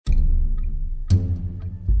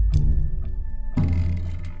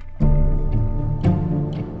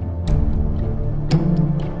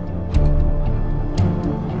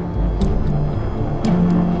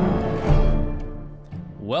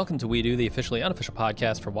welcome to We Do, the officially unofficial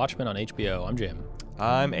podcast for Watchmen on HBO. I'm Jim.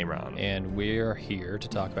 I'm A.Ron. And we're here to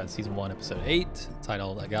talk about Season 1, Episode 8,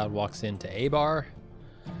 titled A God Walks Into A Bar.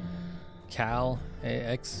 Cal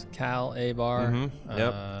A Bar. Mm-hmm.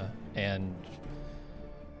 Yep. And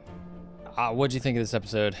what'd you think of this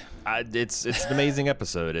episode? It's an amazing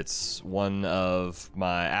episode. It's one of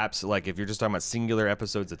my like, if you're just talking about singular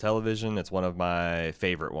episodes of television, it's one of my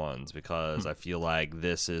favorite ones because I feel like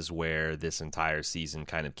this is where this entire season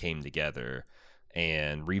kind of came together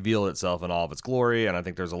and revealed itself in all of its glory. And I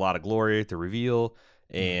think there's a lot of glory to reveal.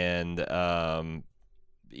 And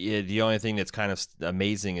the only thing that's kind of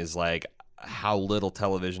amazing is like how little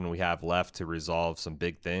television we have left to resolve some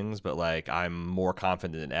big things, but like I'm more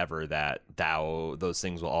confident than ever that those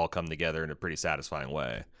things will all come together in a pretty satisfying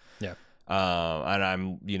way. Yeah. And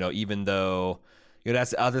I'm, even though, that's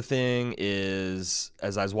the other thing is,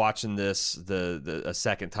 as I was watching this a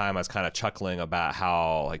second time, I was kind of chuckling about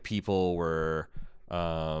how like people were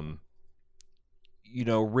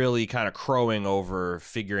really kind of crowing over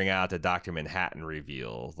figuring out the Dr. Manhattan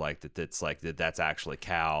reveal, like that's actually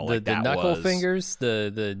Cal. The knuckle fingers,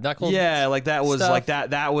 the knuckle. Yeah, like that was stuff. like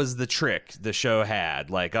that was the trick the show had.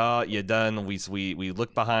 Like, oh, you done. We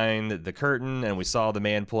looked behind the curtain and we saw the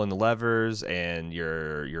man pulling the levers, and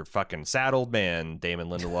you're fucking saddled, man, Damon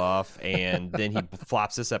Lindelof. And then he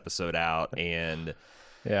flops this episode out, and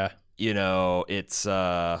yeah,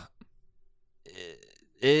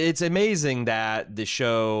 it's amazing that the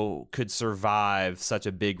show could survive such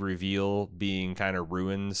a big reveal being kind of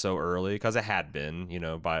ruined so early, because it had been,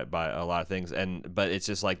 by a lot of things. But it's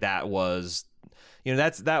just like that was,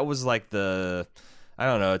 that was like the, I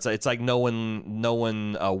don't know. It's like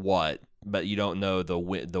knowing what, but you don't know the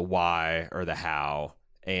why or the how.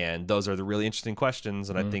 And those are the really interesting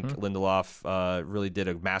questions. And I think Lindelof really did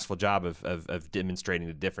a masterful job of demonstrating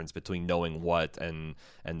the difference between knowing what and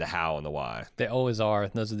the how and the why. They always are.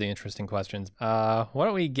 Those are the interesting questions. Why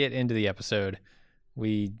don't we get into the episode?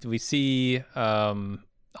 We see on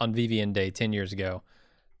Vivian Day 10 years ago,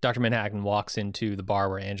 Dr. Manhattan walks into the bar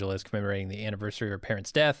where Angela is commemorating the anniversary of her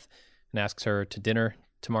parents' death and asks her to dinner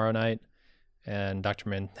tomorrow night. And Dr.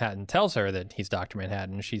 Manhattan tells her that he's Dr.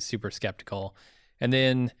 Manhattan. She's super skeptical. And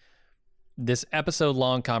then this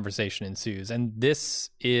episode-long conversation ensues. And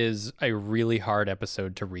this is a really hard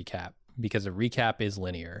episode to recap because a recap is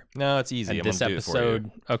linear. No, it's easy. And this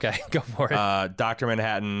episode, okay, go for it. Dr.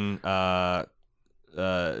 Manhattan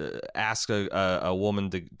asks a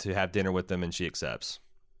woman to have dinner with them, and she accepts.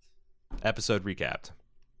 Episode recapped.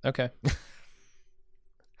 Okay.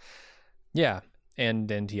 Yeah,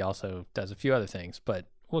 and he also does a few other things, but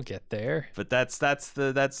we'll get there. But that's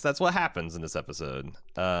what happens in this episode.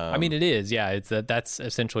 I mean, it is. Yeah, that's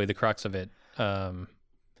essentially the crux of it.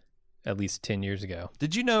 At least 10 years ago.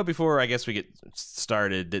 Did you know, before I guess we get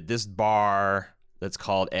started, that this bar that's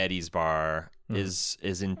called Eddie's Bar is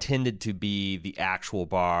intended to be the actual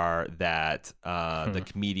bar that the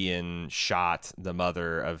comedian shot the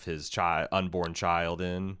mother of his unborn child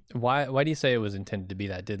in? Why do you say it was intended to be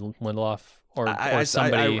that? Did Lindelof or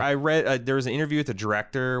somebody? I read there was an interview with the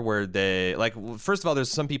director where they first of all,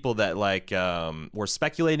 there's some people that were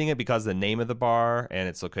speculating it because of the name of the bar, and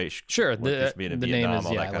it's okay. Sure, the name is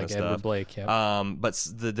all that kind of Edward stuff. Blake. Yeah. But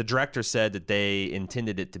the director said that they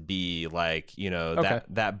intended it to be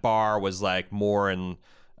that bar was like more in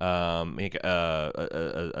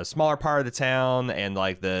a smaller part of the town, and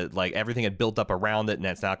everything had built up around it, and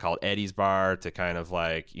that's now called Eddie's Bar to kind of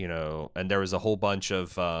and there was a whole bunch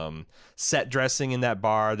of set dressing in that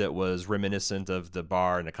bar that was reminiscent of the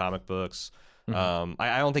bar in the comic books.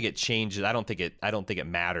 I don't think it changes. I don't think it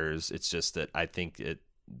matters. It's just that I think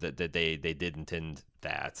that they did intend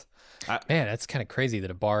that. Man, that's kind of crazy that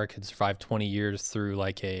a bar could survive 20 years through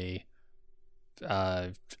like a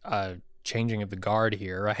changing of the guard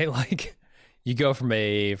here, right? Like you go from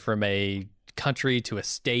a country to a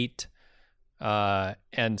state,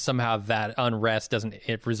 and somehow that unrest doesn't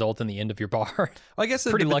result in the end of your bar. Well, I guess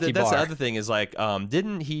pretty lucky that's bar. The other thing is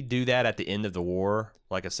didn't he do that at the end of the war?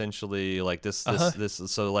 Like essentially, this.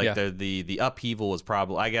 So the upheaval was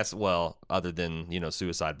probably, I guess, well, other than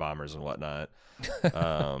suicide bombers and whatnot.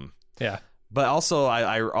 Yeah. But also,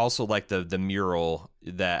 I also like the mural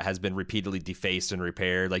that has been repeatedly defaced and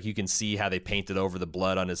repaired. Like you can see how they painted over the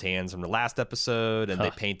blood on his hands from the last episode, and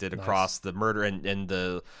they painted across the murder, and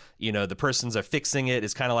the the persons are fixing it.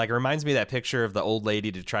 It's kind of like, it reminds me of that picture of the old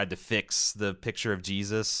lady that tried to fix the picture of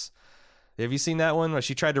Jesus. Have you seen that one where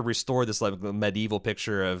she tried to restore this medieval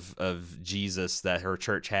picture of Jesus that her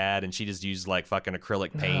church had, and she just used fucking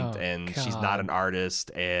acrylic paint, and she's not an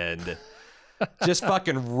artist, and just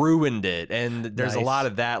fucking ruined it. And there's a Nice. lot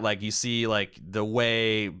of that. Like you see, like the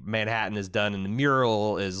way Manhattan is done in the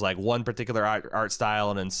mural is like one particular art style,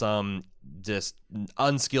 and then some just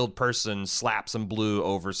unskilled person slaps some blue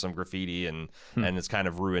over some graffiti, and it's kind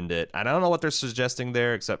of ruined it. And I don't know what they're suggesting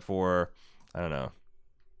there, except for I don't know.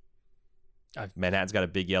 Manhattan's got a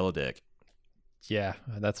big yellow dick. Yeah,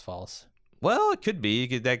 that's false. Well, it could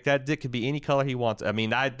be. That dick could be any color he wants. I mean,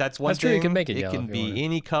 that's one That's thing. true. You can make it It yellow can if you be want it.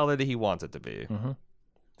 any color that he wants it to be. Mm-hmm.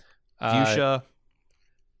 Fuchsia,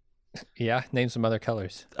 Yeah, name some other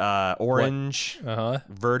colors. orange,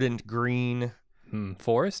 verdant green,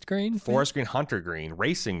 Forest green? forest green, hunter green,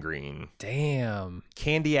 racing green, Damn.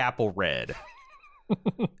 candy apple red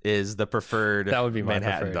is the preferred That would be my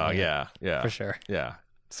Manhattan preferred, dog. yeah. Yeah. For sure. Yeah.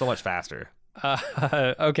 So much faster.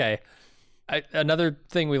 Okay. Another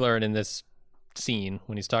thing we learn in this scene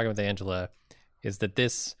when he's talking with Angela is that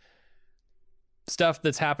this stuff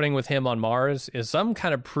that's happening with him on Mars is some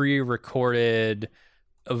kind of pre-recorded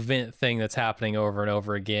event thing that's happening over and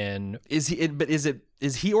over again. Is he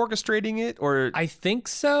orchestrating it, or I think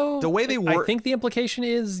so. the way they work? I think the implication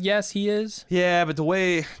is yes, he is. Yeah, but the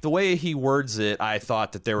way he words it, I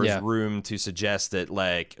thought that there was Yeah. room to suggest that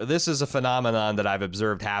like this is a phenomenon that I've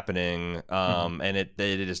observed happening, and it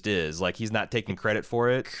just is. Like he's not taking credit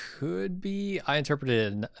for it. Could be. I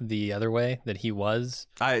interpreted it the other way, that he was.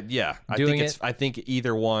 I Doing think it. I think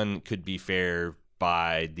either one could be fair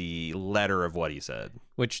by the letter of what he said.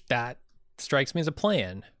 Which that strikes me as a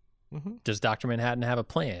plan. Mhm. Does Dr. Manhattan have a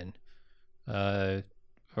plan?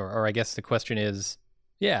 Or I guess the question is,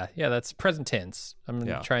 yeah, that's present tense. I'm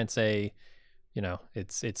going to try and say,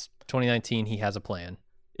 it's 2019. He has a plan.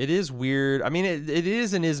 It is weird. I mean, it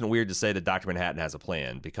is and isn't weird to say that Dr. Manhattan has a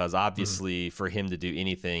plan, because obviously for him to do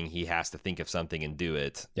anything, he has to think of something and do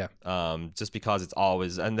it. Yeah. Just because it's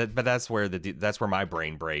always, but that's where my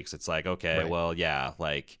brain breaks. It's like, okay, Right. well, yeah,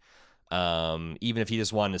 like, even if he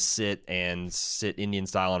just wanted to sit Indian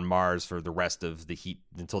style on Mars for the rest of the heat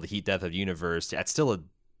until the heat death of the universe, that's still a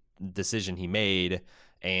decision he made,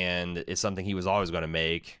 and it's something he was always going to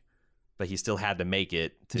make, but he still had to make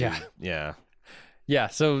it. Yeah,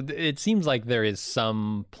 so it seems like there is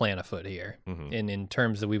some plan afoot here, Mhm. in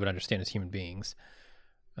terms that we would understand as human beings.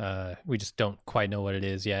 We just don't quite know what it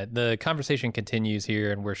is yet. The conversation continues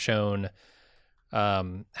here, and we're shown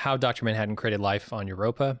how Dr. Manhattan created life on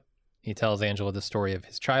Europa. He tells Angela the story of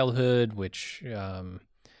his childhood, which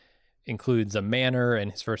includes a manor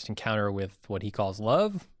and his first encounter with what he calls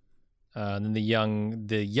love. And then the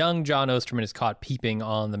young John Osterman is caught peeping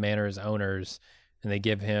on the manor's owners, and they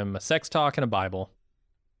give him a sex talk and a Bible,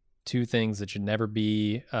 two things that should never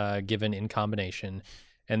be given in combination.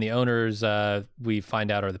 And the owners, we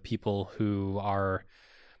find out, are the people who are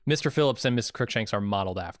Mr. Phillips and Miss Crookshanks are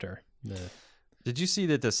modeled after. Did you see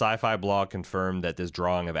that the Sci-Fi blog confirmed that this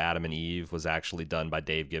drawing of Adam and Eve was actually done by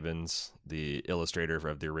Dave Gibbons, the illustrator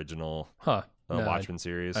of the original Watchmen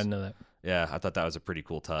series? I didn't know that. Yeah, I thought that was a pretty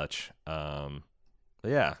cool touch. But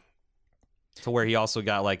yeah. So where he also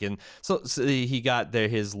got so he got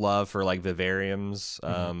his love for like vivariums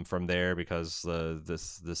from there, because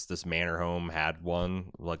this manor home had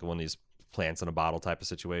one of these plants in a bottle type of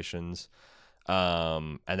situations.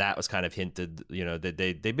 And that was kind of hinted, that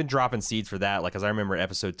they've been dropping seeds for that. Like, as I remember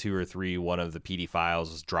episode 2 or 3, one of the PD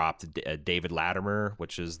files dropped David Latimer,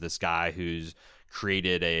 which is this guy who's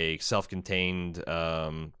created a self-contained,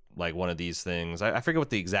 like one of these things. I forget what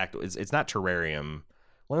the exact, it's not terrarium.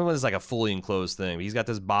 One of them is like a fully enclosed thing. He's got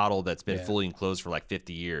this bottle that's been fully enclosed for like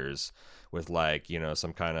 50 years with like,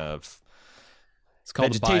 some kind of, It's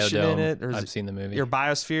called vegetation Biodome. in it. I've seen the movie. Your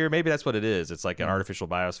biosphere, maybe that's what it is. It's like an artificial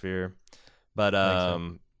biosphere. But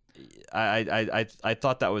I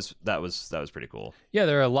thought that was pretty cool. Yeah,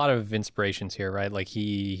 there are a lot of inspirations here, right? Like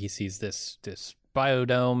he sees this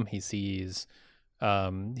biodome. He sees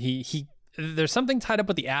he there's something tied up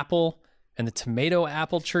with the apple and the tomato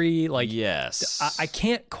apple tree. Like, yes, I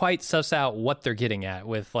can't quite suss out what they're getting at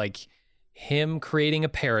with like him creating a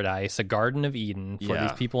paradise, a Garden of Eden for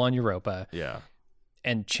these people on Europa. Yeah.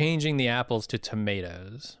 And changing the apples to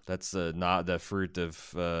tomatoes. That's not the fruit of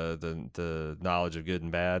the knowledge of good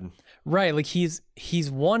and bad. Right, like he's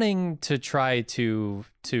wanting to try to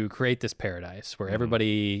create this paradise where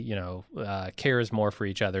everybody cares more for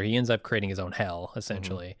each other. He ends up creating his own hell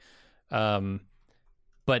essentially.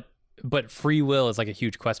 But free will is like a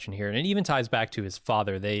huge question here, and it even ties back to his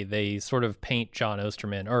father. They sort of paint Hans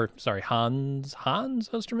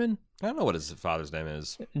Osterman. I don't know what his father's name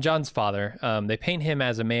is. John's father. They paint him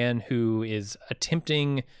as a man who is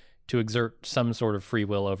attempting to exert some sort of free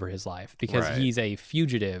will over his life because he's a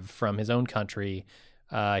fugitive from his own country.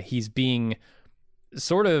 He's being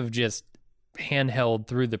sort of just handheld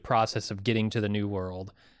through the process of getting to the new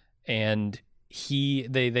world. And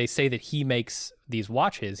they say that he makes these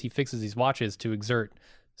watches, he fixes these watches to exert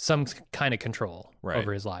some kind of control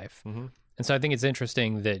over his life. Mm-hmm. And so I think it's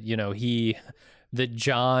interesting that, that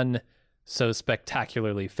John so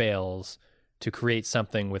spectacularly fails to create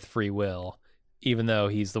something with free will, even though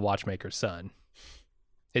he's the watchmaker's son.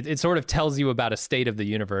 It sort of tells you about a state of the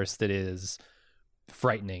universe that is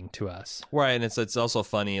frightening to us. Right, and it's also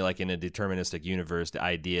funny, like in a deterministic universe, the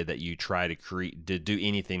idea that you try to do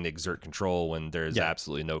anything to exert control when there's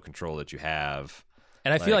absolutely no control that you have.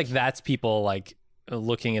 And I feel like that's people like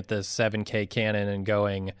looking at the 7K canon and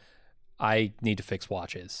going, I need to fix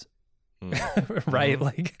watches. Right? Mm-hmm.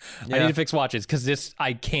 Like, I need to fix watches because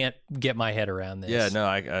I can't get my head around this. Yeah, no,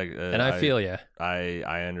 I feel you.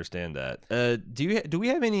 I understand that. Do we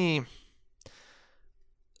have any?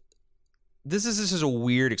 This is just a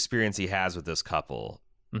weird experience he has with this couple.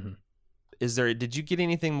 Mm-hmm. Did you get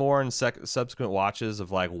anything more in subsequent watches of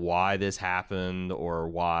like why this happened, or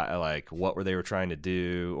why, like what they were trying to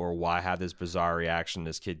do, or why have this bizarre reaction,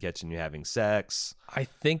 this kid catching you having sex? I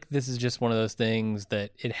think this is just one of those things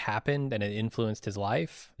that it happened and it influenced his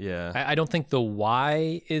life. Yeah. I don't think the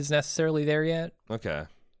why is necessarily there yet. Okay.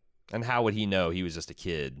 And how would he know? He was just a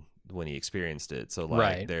kid when he experienced it. So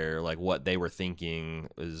like they're like what they were thinking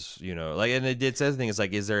is, like, and it did say the thing is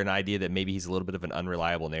like, is there an idea that maybe he's a little bit of an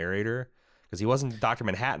unreliable narrator? Because he wasn't Dr.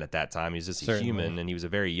 Manhattan at that time. He was just a human, and he was a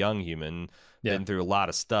very young human, been through a lot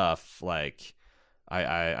of stuff. Like,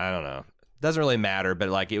 I don't know. Doesn't really matter, but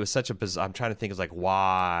like it was such a bizarre. I'm trying to think of like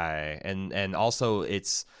why, and also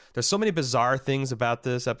there's so many bizarre things about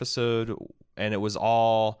this episode, and it was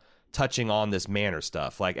all touching on this manor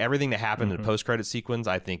stuff. Like everything that happened in the post-credit sequence,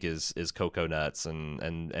 I think is cocoa nuts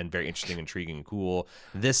and very interesting, intriguing, and cool.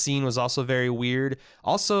 This scene was also very weird.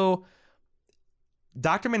 Also,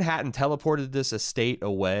 Dr. Manhattan teleported this estate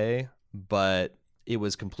away, but it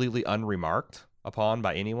was completely unremarked upon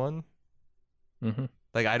by anyone. Mm-hmm.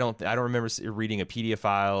 Like I don't remember reading a Peteypedia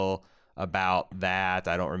file about that.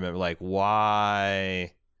 I don't remember like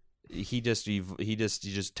why he just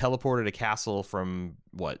teleported a castle from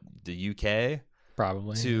the UK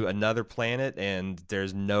probably to another planet, and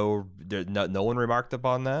no one remarked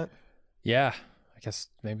upon that. Yeah. I guess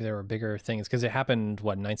maybe there were bigger things because it happened, in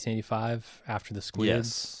 1985 after the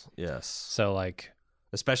Squids? Yes. So, like...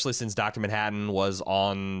 Especially since Dr. Manhattan was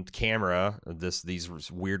on camera, these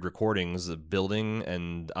weird recordings of building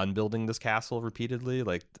and unbuilding this castle repeatedly.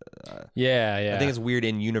 Like, yeah. I think it's weird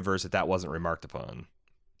in universe that wasn't remarked upon.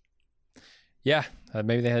 Yeah,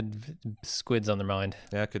 maybe they had Squids on their mind.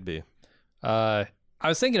 Yeah, it could be. I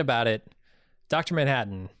was thinking about it. Dr.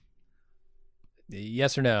 Manhattan,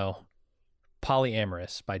 yes or no?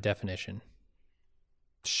 Polyamorous by definition.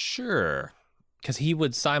 Sure. Because he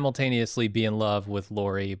would simultaneously be in love with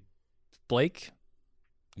Lori Blake.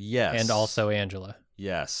 Yes. And also Angela.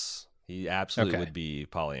 Yes. He absolutely would be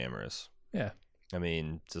polyamorous. Yeah. I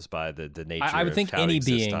mean, just by the nature I would think of how any he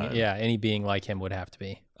exists being, time. any being like him would have to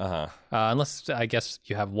be. Uh-huh. Unless, I guess,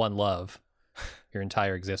 you have one love your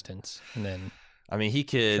entire existence. And then... I mean, he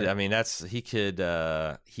could. Sure. I mean,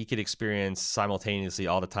 he could experience simultaneously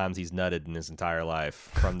all the times he's nutted in his entire life,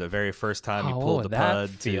 from the very first time he pulled the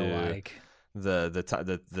pud to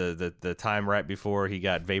the time right before he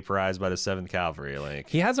got vaporized by the 7th Cavalry. Like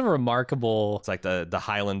he has a remarkable. It's like the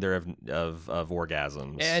Highlander of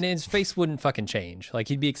orgasms, and his face wouldn't fucking change. Like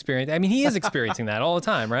he'd be experiencing. I mean, he is experiencing that all the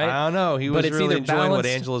time, right? I don't know. He was really enjoying what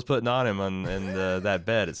Angela's putting on him in that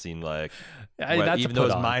bed. It seemed like. Even though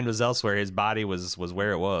his mind was elsewhere, his body was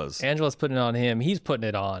where it was. Angela's putting it on him. He's putting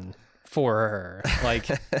it on for her. Like,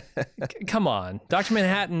 come on. Dr.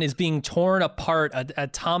 Manhattan is being torn apart at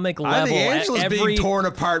atomic level. I think Angela's being torn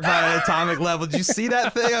apart by an atomic level. Did you see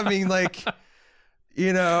that thing? I mean, like,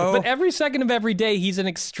 But every second of every day, he's in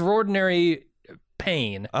extraordinary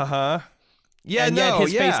pain. Uh-huh. Yeah, and yet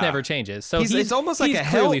his face never changes. So it's almost like he's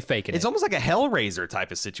clearly faking it. It's almost like a Hellraiser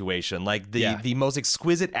type of situation. Like the most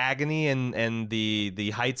exquisite agony and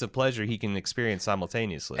the heights of pleasure he can experience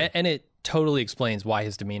simultaneously. And it totally explains why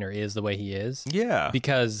his demeanor is the way he is. Yeah.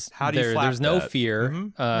 Because there's no fear.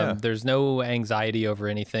 Mm-hmm. There's no anxiety over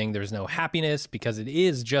anything. There's no happiness because it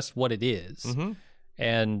is just what it is. Mm-hmm.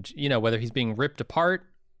 And, whether he's being ripped apart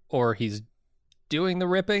or he's doing the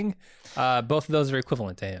ripping, both of those are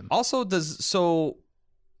equivalent to him. Also, so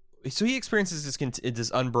he experiences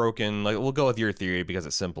this unbroken, like, we'll go with your theory because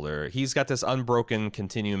it's simpler. He's got this unbroken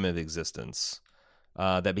continuum of existence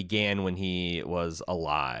that began when he was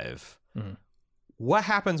alive. Mm-hmm. What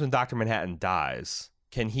happens when Dr. Manhattan dies?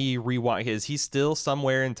 Can he rewind? Is he still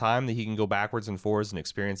somewhere in time that he can go backwards and forwards and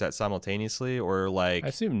experience that simultaneously? Or like, I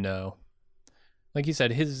assume no. Like you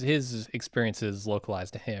said, his experience is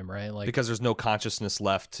localized to him, right? Like because there's no consciousness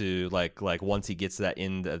left to like once he gets to that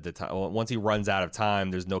end of the time, once he runs out of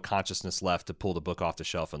time, there's no consciousness left to pull the book off the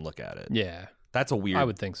shelf and look at it. Yeah, that's a weird. I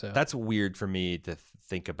would think so. That's weird for me to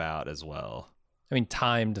think about as well. I mean,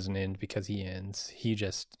 time doesn't end because he ends.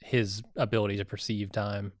 His ability to perceive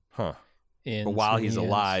time. Huh. Ends but while when he's he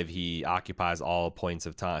alive, he occupies all points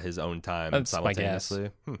of time, his own time That's simultaneously.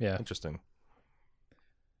 my guess. Yeah. Interesting.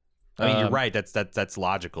 I mean, you're right. That's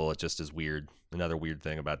logical. It just is weird. Another weird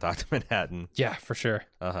thing about Dr. Manhattan. Yeah, for sure.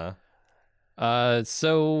 Uh-huh.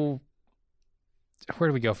 So where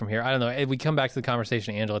do we go from here? I don't know. We come back to the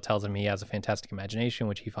conversation. Angela tells him he has a fantastic imagination,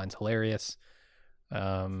 which he finds hilarious.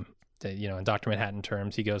 In Dr. Manhattan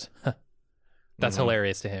terms, he goes, huh, that's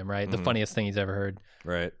hilarious to him, right? The funniest thing he's ever heard.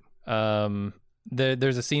 Right.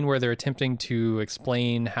 There's a scene where they're attempting to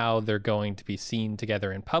explain how they're going to be seen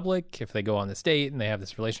together in public if they go on this date and they have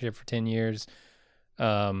this relationship for 10 years.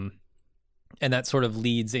 And that sort of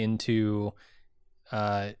leads into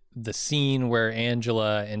the scene where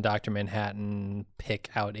Angela and Dr. Manhattan pick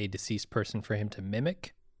out a deceased person for him to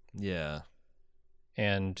mimic. Yeah.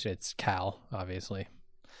 And it's Cal, obviously.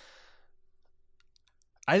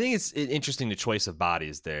 I think it's interesting the choice of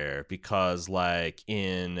bodies there because, like,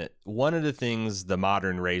 in one of the things the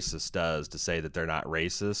modern racist does to say that they're not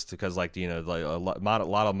racist, because, like, a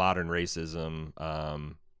lot of modern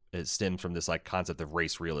racism, it stems from this like concept of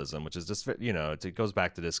race realism, which is just it goes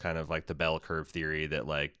back to this kind of like the bell curve theory that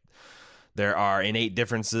like there are innate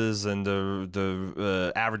differences in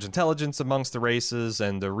the average intelligence amongst the races,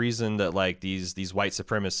 and the reason that like these white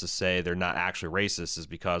supremacists say they're not actually racist is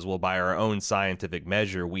because, well, by our own scientific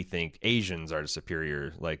measure, we think Asians are the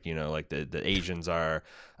superior, like the Asians are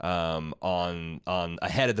on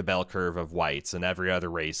ahead of the bell curve of whites, and every other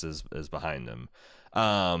race is behind them.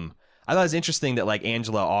 I thought it was interesting that like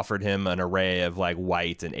Angela offered him an array of like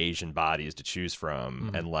white and Asian bodies to choose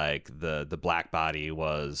from, and like the black body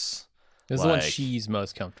was. It was the one she's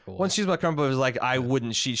most comfortable with. One she's most comfortable with was like, I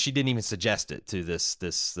wouldn't, she didn't even suggest it to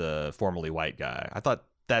this formerly white guy. I thought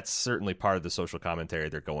that's certainly part of the social commentary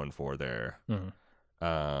they're going for there.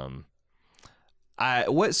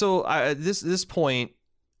 This point,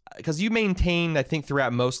 because you maintained, I think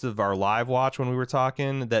throughout most of our live watch when we were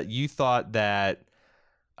talking, that you thought that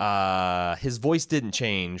his voice didn't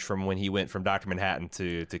change from when he went from Dr. Manhattan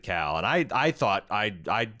to Cal, and I thought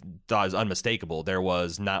it was unmistakable. There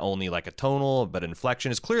was not only like a tonal but inflection.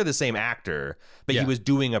 It's clear the same actor, but he was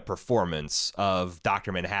doing a performance of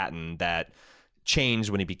Dr. Manhattan that changed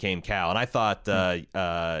when he became Cal. And I thought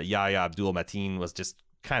Yahya Abdul Mateen was just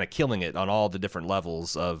kind of killing it on all the different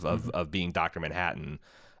levels of being Dr. Manhattan.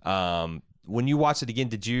 When you watched it again,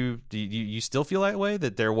 do you still feel that way,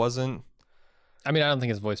 that there wasn't? I mean, I don't think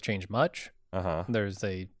his voice changed much. There's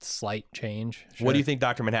a slight change. Sure. What do you think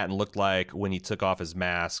Dr. Manhattan looked like when he took off his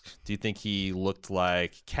mask? Do you think he looked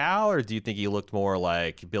like Cal, or do you think he looked more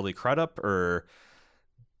like Billy Crudup, or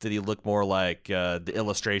did he look more like the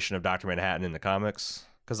illustration of Dr. Manhattan in the comics?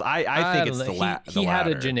 Because I think it's the latter. He had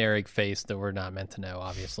a generic face that we're not meant to know,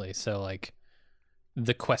 obviously. So, like,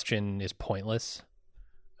 the question is pointless.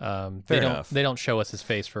 They don't show us his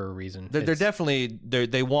face for a reason. They're definitely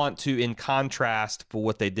they want to, in contrast to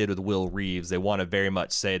what they did with Will Reeves, they want to very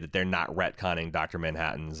much say that they're not retconning Dr.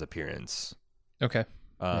 Manhattan's appearance. Okay.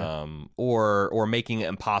 Or making it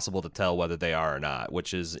impossible to tell whether they are or not,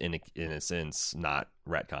 which is in a sense not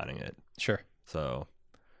retconning it. Sure. So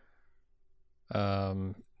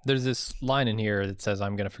there's this line in here that says,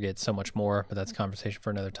 "I'm going to forget so much more," but that's a conversation for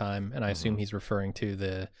another time, and I assume he's referring to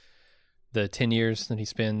the 10 years that he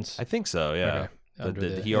spends. I think so, yeah.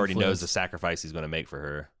 Okay. He already knows the sacrifice he's going to make for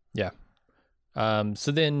her. Yeah.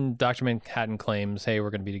 So then Dr. Manhattan claims, hey, we're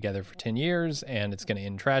going to be together for 10 years, and it's going to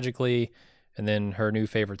end tragically. And then her new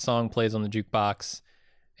favorite song plays on the jukebox,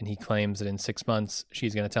 and he claims that in 6 months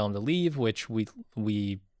she's going to tell him to leave, which we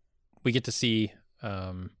get to see.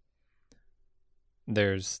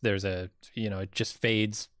 There's a, it just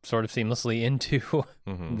fades sort of seamlessly into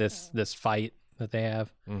this fight that they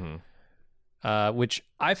have. Which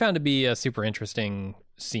I found to be a super interesting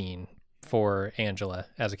scene for Angela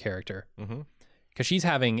as a character. Because she's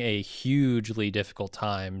having a hugely difficult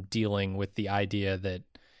time dealing with the idea that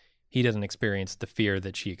he doesn't experience the fear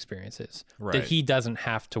that she experiences. Right. That he doesn't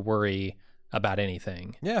have to worry about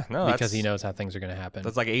anything. Yeah, no, because he knows how things are going to happen.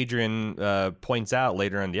 That's like Adrian points out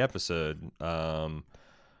later in the episode.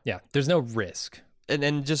 Yeah, there's no risk.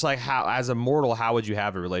 And just like how, as a mortal, how would you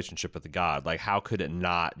have a relationship with a god? Like, how could it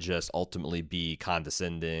not just ultimately be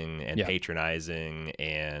condescending and patronizing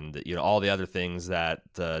and, you know, all the other things that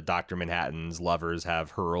Dr. Manhattan's lovers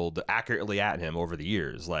have hurled accurately at him over the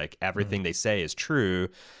years? Like, everything they say is true.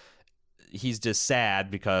 He's just sad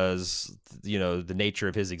because, you know, the nature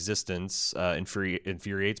of his existence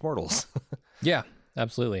infuriates mortals. Yeah.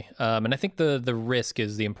 Absolutely. And I think the risk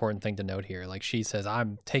is the important thing to note here. Like she says,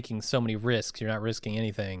 I'm taking so many risks. You're not risking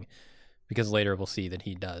anything, because later we'll see that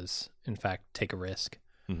he does, in fact, take a risk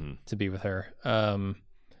to be with her. And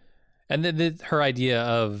then her idea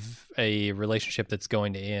of a relationship that's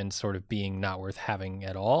going to end sort of being not worth having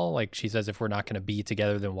at all. Like she says, if we're not going to be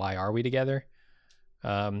together, then why are we together?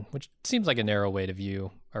 Which seems like a narrow way to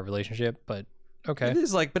view our relationship, but okay. It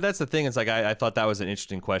is like, but that's the thing. It's like, I thought that was an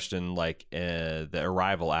interesting question. Like the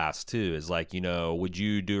Arrival asked too, is like, you know, would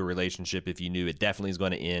you do a relationship if you knew it definitely is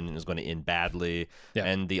going to end and is going to end badly? Yeah.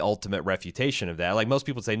 And the ultimate refutation of that, like most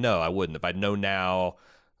people say, no, I wouldn't. If I'd known now,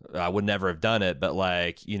 I would never have done it. But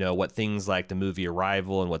like, you know, what things like the movie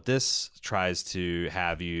Arrival and what this tries to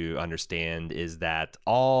have you understand is that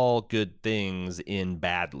all good things end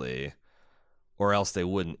badly, or else they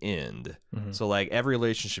wouldn't end. So like every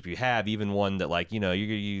relationship you have, even one that like, you know,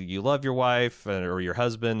 you love your wife or your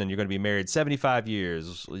husband and you're going to be married 75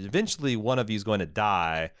 years, eventually one of you is going to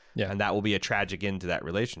die, and that will be a tragic end to that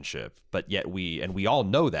relationship. But yet we all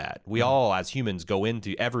know that. We all as humans go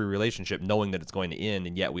into every relationship knowing that it's going to end,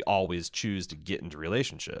 and yet we always choose to get into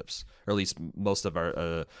relationships, or at least most of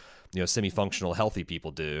our you know, semi-functional healthy people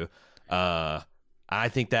do. I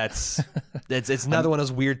think that's it's another one of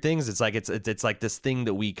those weird things. It's like it's like this thing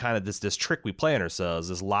that we kind of this trick we play on ourselves,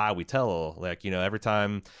 this lie we tell. Like, you know, every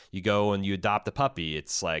time you go and you adopt a puppy,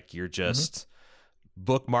 it's like you're just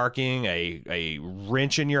bookmarking a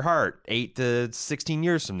wrench in your heart 8 to 16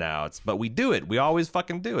 years from now. But we do it. We always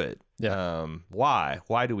fucking do it. Yeah. Why?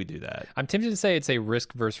 Why do we do that? I'm tempted to say it's a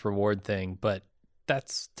risk versus reward thing, but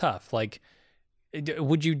that's tough. Like,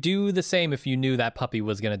 would you do the same if you knew that puppy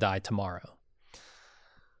was going to die tomorrow?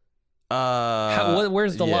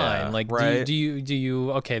 Where's the line? Like, right? do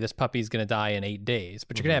you okay, this puppy's gonna die in 8 days,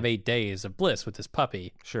 but you're gonna have 8 days of bliss with this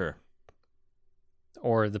puppy. Sure.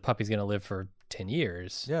 Or the puppy's gonna live for 10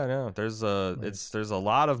 years. Yeah, no. There's a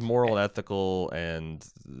lot of moral and ethical and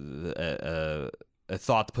a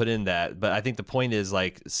thought to put in that, but I think the point is,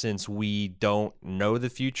 like, since we don't know the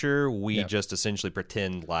future, we just essentially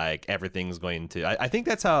pretend like everything's going to. I think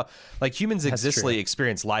that's how, like, humans existentially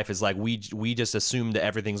experience life, is like we just assume that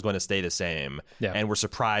everything's going to stay the same, and we're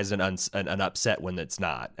surprised and upset when it's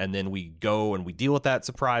not, and then we go and we deal with that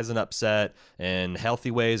surprise and upset in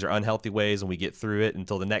healthy ways or unhealthy ways, and we get through it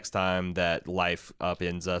until the next time that life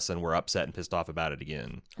upends us and we're upset and pissed off about it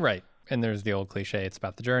again. Right. And there's the old cliche, it's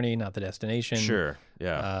about the journey, not the destination. Sure,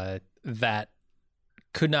 yeah. That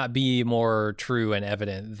could not be more true and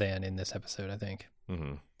evident than in this episode, I think.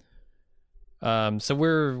 So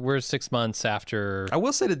we're 6 months after. I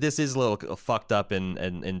will say that this is a little fucked up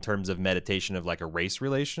in terms of meditation of like a race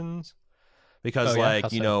relations, because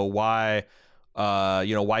like, you know, why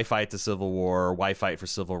fight the Civil War? Why fight for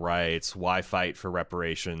civil rights? Why fight for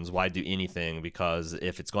reparations? Why do anything? Because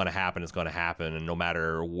if it's going to happen, it's going to happen, and no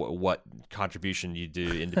matter what contribution you do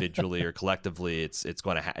individually or collectively, it's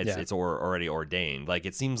going to it's already ordained. Like,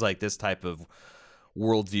 it seems like this type of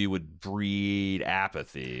worldview would breed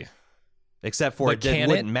apathy, except for it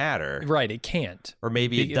wouldn't matter. Right, it can't. Or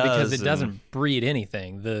maybe it does, because it doesn't breed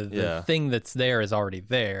anything. The thing that's there is already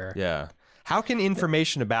there. Yeah. How can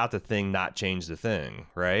information about the thing not change the thing,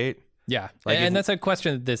 right? Yeah, like, and that's a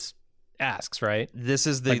question that this asks, right? This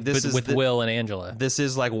is with Will and Angela. This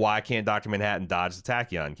is like, why can't Dr. Manhattan dodge the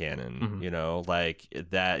tachyon cannon? You know, like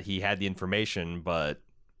that he had the information, but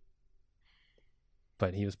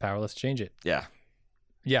he was powerless to change it. Yeah.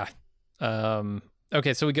 Yeah.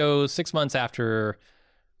 Okay, so we go 6 months after,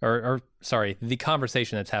 or sorry, the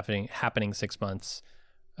conversation that's happening 6 months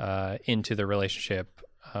into the relationship.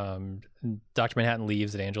 Dr. Manhattan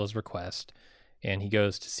leaves at Angela's request, and he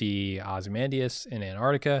goes to see Ozymandias in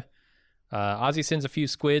Antarctica. Ozzy sends a few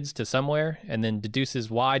squids to somewhere and then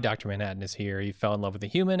deduces why Dr. Manhattan is here. He fell in love with a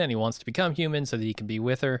human, and he wants to become human so that he can be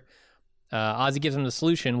with her. Ozzy gives him the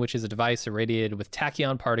solution, which is a device irradiated with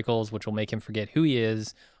tachyon particles, which will make him forget who he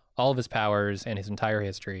is, all of his powers, and his entire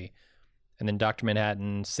history. And then Dr.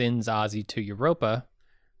 Manhattan sends Ozzy to Europa,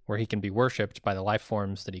 where he can be worshipped by the life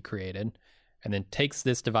forms that he created, and then takes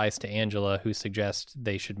this device to Angela, who suggests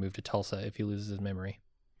they should move to Tulsa if he loses his memory.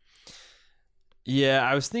 Yeah,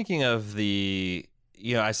 I was thinking of I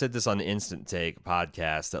said this on the Instant Take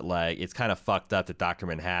podcast, that like it's kind of fucked up that Dr.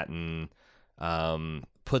 Manhattan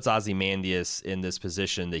puts Ozymandias in this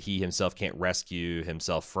position that he himself can't rescue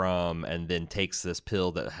himself from, and then takes this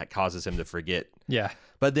pill that causes him to forget. Yeah.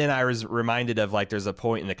 But then I was reminded of, like, there's a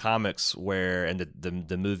point in the comics where, and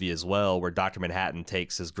the movie as well, where Dr. Manhattan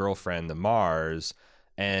takes his girlfriend to Mars,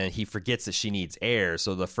 and he forgets that she needs air.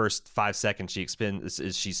 So the first 5 seconds she expends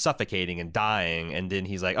is she's suffocating and dying, and then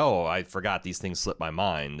he's like, "Oh, I forgot these things slipped my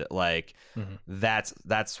mind." Like,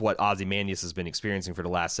 that's what Ozymandias has been experiencing for the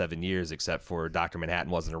last 7 years, except for Dr.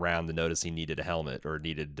 Manhattan wasn't around to notice he needed a helmet or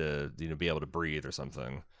needed to be able to breathe or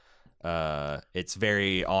something. It's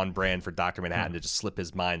very on brand for Dr. Manhattan to just slip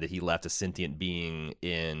his mind that he left a sentient being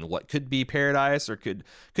in what could be paradise or could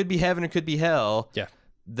be heaven or could be hell. Yeah.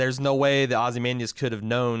 There's no way that Ozymandias could have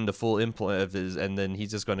known the full implant of his, and then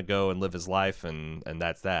he's just going to go and live his life, and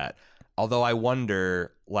that's that. Although I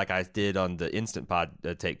wonder, like I did on the Instant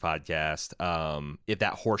Take podcast, if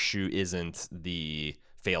that horseshoe isn't the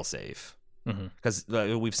failsafe. Because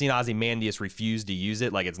we've seen Ozymandias refuse to use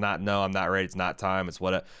it, like it's not, no, I'm not ready, it's not time, it's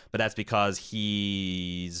what. But that's because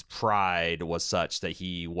his pride was such that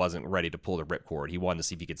he wasn't ready to pull the ripcord. He wanted to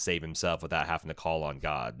see if he could save himself without having to call on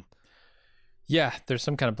God. Yeah, there's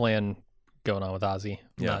some kind of plan going on with Ozzy.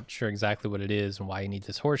 I'm not sure exactly what it is and why he needs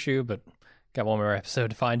this horseshoe, but got one more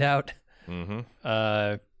episode to find out.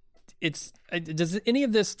 Does any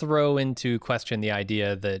of this throw into question the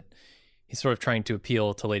idea that he's sort of trying to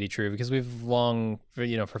appeal to Lady True? Because we've long, for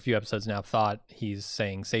a few episodes now, thought he's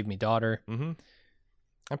saying, "Save me, daughter." I'm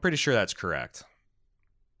pretty sure that's correct.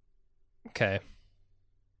 Okay.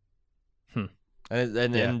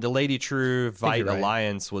 And the Lady True Vite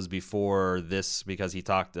alliance was before this, because he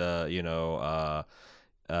talked,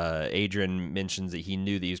 Adrian mentions that he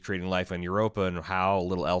knew that he was creating life on Europa, and how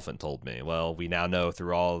Little Elephant told me. Well, we now know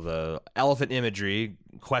through all the elephant imagery,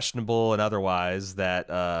 questionable and otherwise, that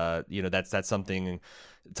that's something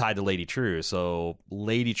tied to Lady True. So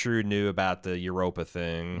Lady True knew about the Europa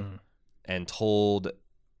thing and told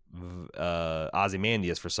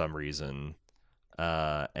Ozymandias for some reason.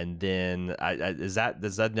 And then is that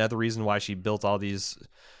another reason why she built all these?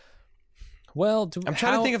 Well, I'm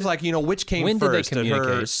trying to think of which came first.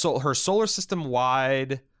 Her solar system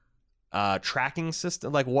wide tracking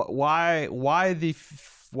system. Like why the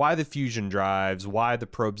fusion drives? Why the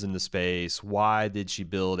probes into space? Why did she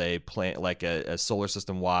build a plant, like a solar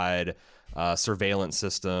system wide surveillance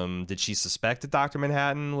system? Did she suspect that Dr.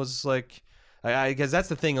 Manhattan was like? Because that's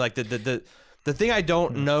the thing. Like the thing I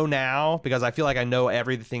don't know now, because I feel like I know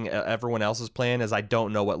everything everyone else's plan, is I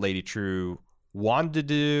don't know what Lady True wanted to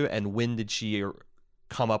do, and when did she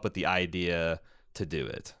come up with the idea to do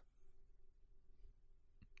it?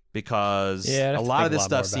 Because a lot of this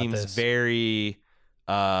stuff seems very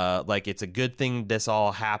like it's a good thing this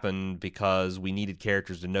all happened because we needed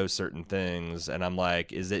characters to know certain things, and I'm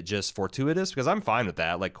like, is it just fortuitous? Because I'm fine with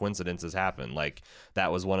that. Like, coincidences happen. Like,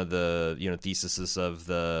 that was one of the theses of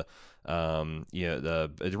the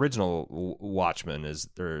the original Watchmen, is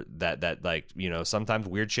there that like sometimes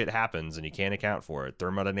weird shit happens and you can't account for it.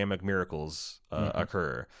 Thermodynamic miracles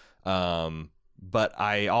occur. But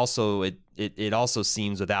I also it also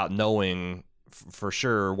seems, without knowing for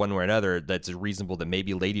sure one way or another, that's reasonable that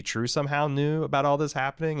maybe Lady True somehow knew about all this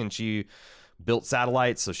happening, and she built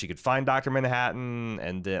satellites so she could find Dr. Manhattan.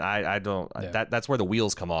 And then I don't that's where the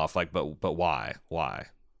wheels come off. Like, but why?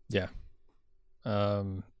 Yeah.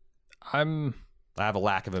 I have a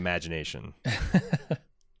lack of imagination.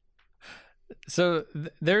 So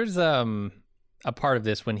there's a part of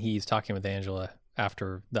this when he's talking with Angela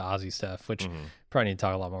after the Ozzy stuff, which probably need to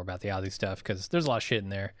talk a lot more about the Ozzy stuff, because there's a lot of shit in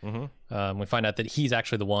there. We find out that he's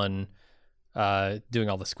actually the one doing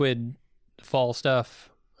all the squid fall stuff,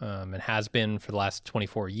 and has been for the last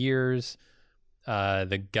 24 years.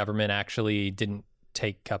 The government actually didn't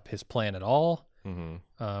take up his plan at all. And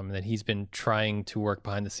that he's been trying to work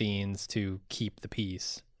behind the scenes to keep the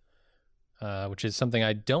peace, which is something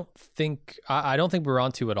I don't think we were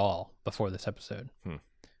onto at all before this episode.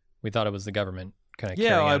 We thought it was the government kind of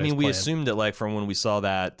carrying out his we plan. assumed that, like, from when we saw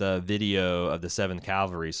that video of the 7th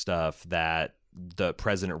Cavalry stuff, that the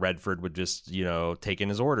President Redford would just take in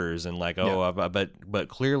his orders and like but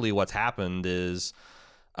clearly what's happened is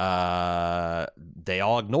they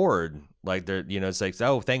all ignored. Like, they're it's like,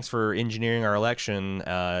 oh, thanks for engineering our election.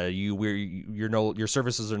 Your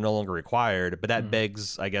services are no longer required. But that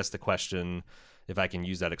begs, I guess, the question, if I can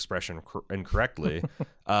use that expression incorrectly,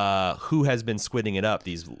 who has been squidding it up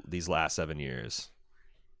these last 7 years?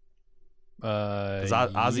 Because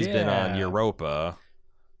Ozzy's been on Europa.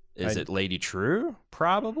 Is it Lady True?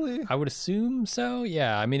 Probably. I would assume so.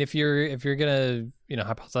 Yeah. I mean, if you're gonna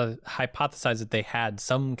hypothesize that they had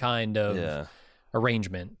some kind of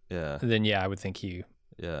arrangement, then I would think he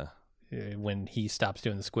Yeah. When he stops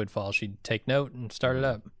doing the squid fall, she'd take note and start it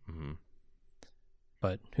up. Mm-hmm.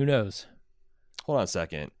 But who knows? Hold on a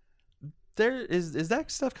second. There is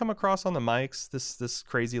that stuff come across on the mics? This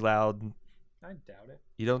crazy loud. I doubt it.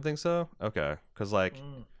 You don't think so? Okay, because like,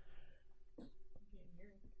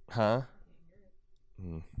 huh?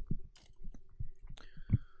 Mm.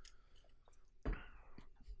 Do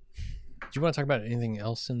you want to talk about anything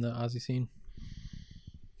else in the Ozzy scene?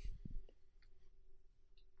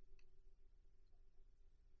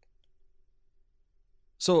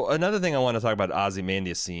 So another thing I want to talk about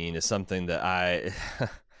Ozymandias scene is something that I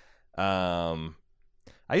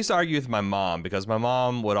used to argue with my mom, because my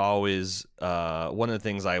mom would always one of the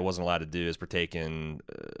things I wasn't allowed to do is partake in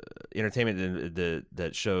entertainment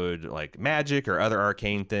that showed like magic or other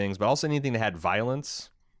arcane things, but also anything that had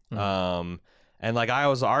violence. And like I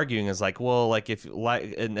was arguing is like, well, like if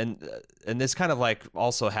like and this kind of like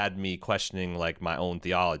also had me questioning like my own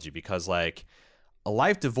theology, because like a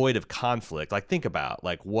life devoid of conflict, like think about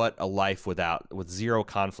like what a life with zero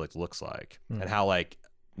conflict looks like, and how like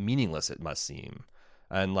meaningless it must seem.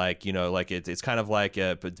 And like, you know, like it's kind of like,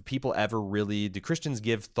 but do people ever really, do Christians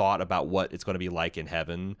give thought about what it's going to be like in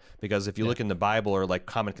heaven? Because if you look in the Bible, or like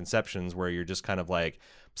common conceptions where you're just kind of like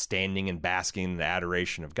standing and basking in the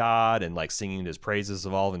adoration of God and like singing his praises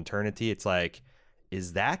of all of eternity, it's like,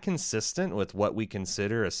 is that consistent with what we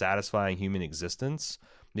consider a satisfying human existence?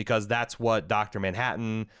 Because that's what Dr.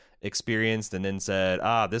 Manhattan experienced, and then said,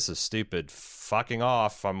 this is stupid, fucking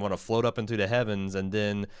off, I'm going to float up into the heavens. And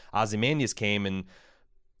then Ozymandias came, and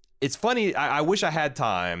it's funny, I wish I had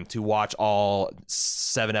time to watch all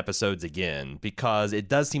 7 episodes again, because it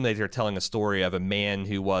does seem like they're telling a story of a man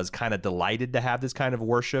who was kind of delighted to have this kind of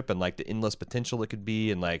worship and like the endless potential it could be,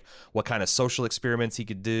 and like what kind of social experiments he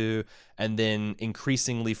could do, and then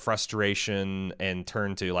increasingly frustration and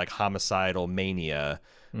turn to like homicidal mania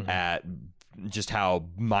at just how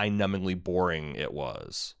mind-numbingly boring it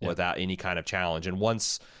was without any kind of challenge. And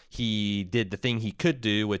once he did the thing he could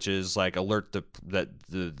do, which is like alert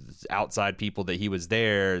the outside people that he was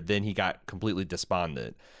there, then he got completely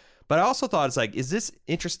despondent. But I also thought, it's like, is this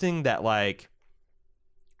interesting that like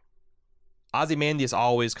Ozymandias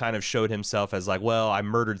always kind of showed himself as like, well, I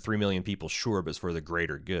murdered 3 million people, sure, but it's for the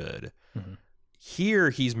greater good. Here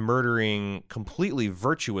he's murdering completely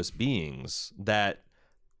virtuous beings that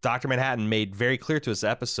Dr. Manhattan made very clear to this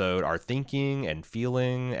episode are thinking and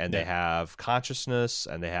feeling, and they have consciousness,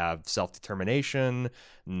 and they have self-determination,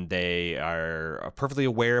 and they are perfectly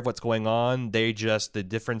aware of what's going on. The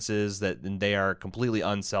difference is that they are completely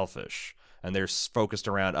unselfish, and they're focused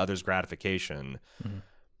around others' gratification.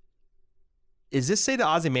 Is this say that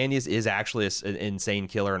Ozymandias is actually an insane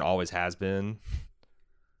killer and always has been?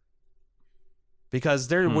 Because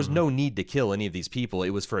there was no need to kill any of these people. It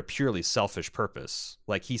was for a purely selfish purpose.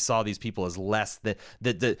 Like, he saw these people as less than...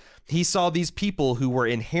 he saw these people who were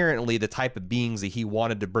inherently the type of beings that he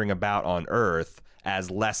wanted to bring about on Earth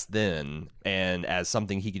as less than, and as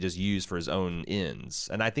something he could just use for his own ends.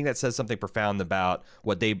 And I think that says something profound about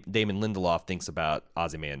what Damon Lindelof thinks about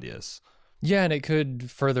Ozymandias. Yeah, and it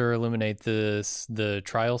could further illuminate the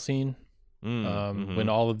trial scene. When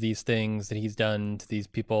all of these things that he's done to these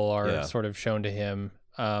people are sort of shown to him.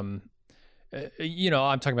 You know,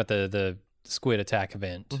 I'm talking about the squid attack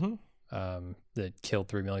event that killed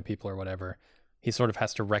 3 million people or whatever. He sort of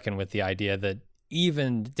has to reckon with the idea that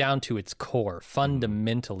even down to its core,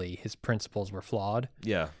 fundamentally, his principles were flawed.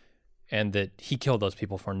 Yeah. And that he killed those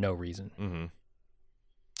people for no reason.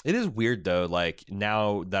 It is weird, though, like,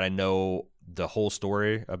 now that I know the whole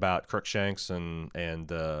story about Crookshanks and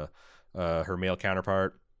her male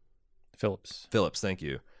counterpart, Phillips, thank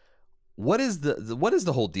you. What is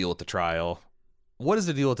the whole deal with the trial? What is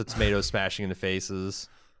the deal with the tomatoes smashing in the faces?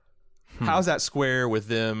 How's that square with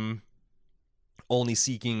them only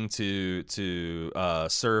seeking to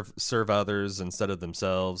serve others instead of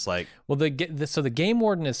themselves? Like, well, so the game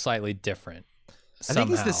warden is slightly different. I think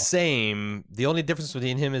he's the same. The only difference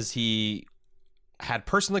between him is he had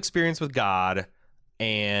personal experience with God,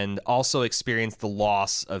 and also experienced the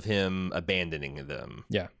loss of him abandoning them.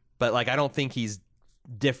 Yeah. But like, I don't think he's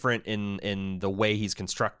different in the way he's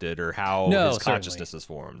constructed or how his consciousness is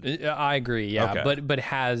formed. I agree. Yeah. Okay. But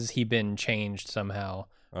has he been changed somehow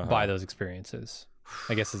by those experiences?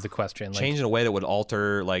 I guess is the question. Changed in a way that would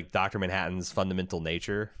alter like Dr. Manhattan's fundamental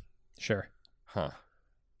nature? Sure. Huh.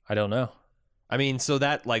 I don't know. I mean, so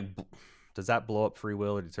that like, does that blow up free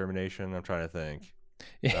will or determination? I'm trying to think.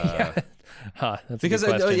 That's because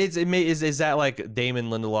is that like Damon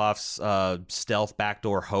Lindelof's stealth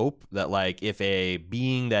backdoor hope that like if a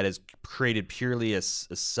being that is created purely as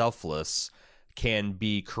selfless can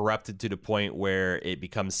be corrupted to the point where it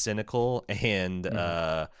becomes cynical and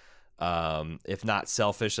if not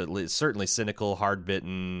selfish, at least certainly cynical,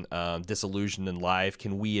 hard-bitten, disillusioned in life,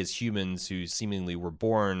 can we as humans who seemingly were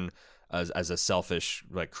born as a selfish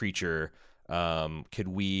creature, could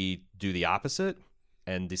we do the opposite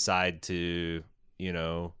and decide to,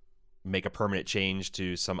 make a permanent change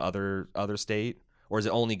to some other state? Or is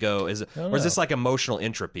it only go? Is this like emotional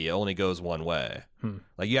entropy? It only goes one way.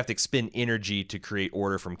 Like you have to expend energy to create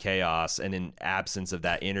order from chaos, and in absence of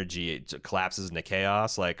that energy, it collapses into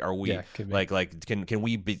chaos. Like, are we can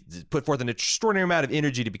we put forth an extraordinary amount of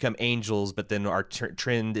energy to become angels, but then our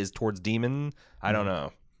trend is towards demon? I don't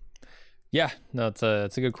know. Yeah, no, it's a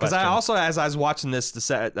good question. Because I also, as I was watching this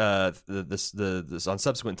on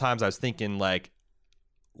subsequent times, I was thinking like,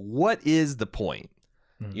 what is the point?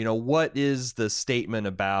 What is the statement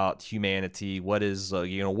about humanity? What is,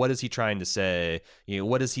 what is he trying to say?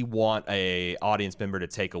 What does he want a audience member to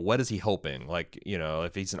take? What is he hoping?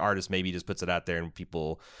 If he's an artist, maybe he just puts it out there and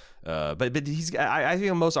people, but I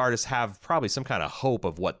think most artists have probably some kind of hope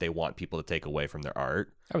of what they want people to take away from their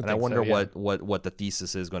art. I wonder what the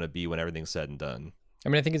thesis is going to be when everything's said and done. I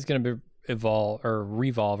mean, I think it's going to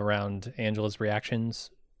revolve around Angela's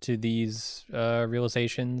reactions to these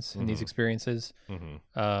realizations and these experiences,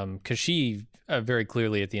 because she very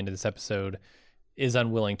clearly at the end of this episode is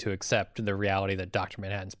unwilling to accept the reality that Dr.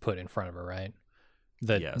 Manhattan's put in front of her, right?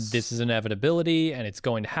 That this is inevitability and it's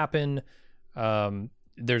going to happen.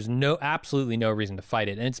 There's absolutely no reason to fight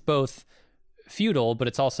it, and it's both futile, but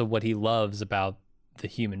it's also what he loves about the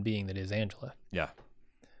human being that is Angela. Yeah.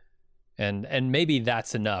 And maybe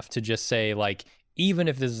that's enough to just say, like, even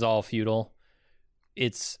if this is all futile,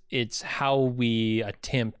 it's how we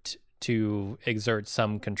attempt to exert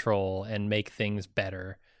some control and make things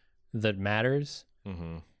better that matters.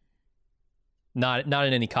 Not in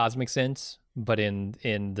any cosmic sense, but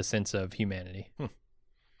in the sense of humanity.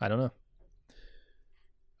 I don't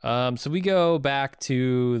know. So we go back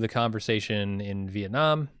to the conversation in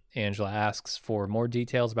Vietnam. Angela asks for more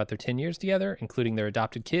details about their 10 years together, including their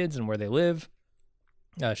adopted kids and where they live.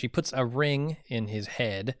 She puts a ring in his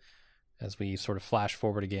head as we sort of flash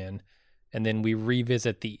forward again, and then we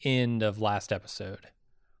revisit the end of last episode.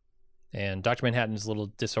 And Dr. Manhattan is a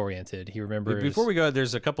little disoriented. He remembers... Before we go,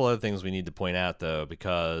 there's a couple other things we need to point out, though,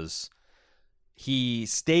 because he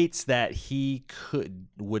states that he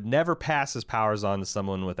would never pass his powers on to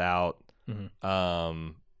someone without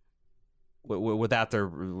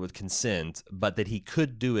with consent, but that he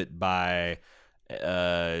could do it by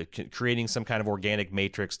creating some kind of organic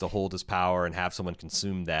matrix to hold his power and have someone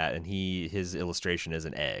consume that, and his illustration is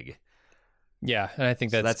an egg. Yeah, and I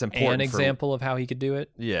think that's important, an example of how he could do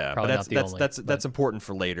it. Yeah, probably but that's important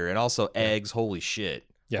for later. And also eggs, holy shit.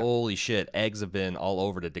 Yeah. Holy shit, eggs have been all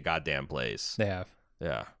over the goddamn place. They have.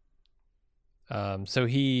 Yeah. So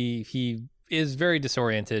he is very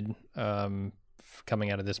disoriented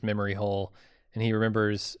coming out of this memory hole, and he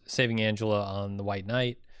remembers saving Angela on the White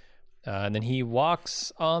Knight. And then he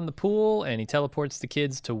walks on the pool and he teleports the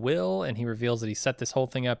kids to Will, and he reveals that he set this whole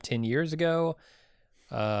thing up 10 years ago.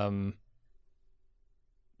 I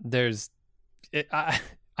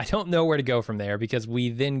don't know where to go from there, because we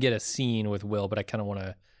then get a scene with Will, but I kind of want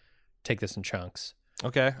to take this in chunks.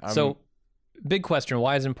 Okay. So big question,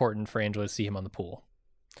 why is it important for Angela to see him on the pool?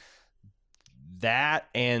 That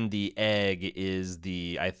and the egg is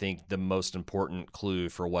I think the most important clue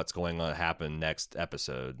for what's going to happen next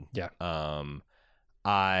episode. Yeah.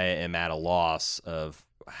 I am at a loss of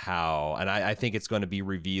how, and I think it's going to be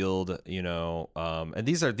revealed, and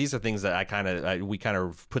these are things that we kind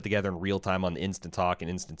of put together in real time on the Instant Talk and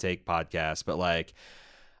Instant Take podcast, but like,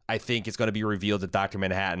 I think it's going to be revealed that Dr.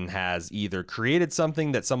 Manhattan has either created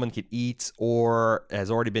something that someone could eat or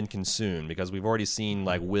has already been consumed, because we've already seen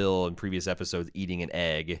like Will in previous episodes eating an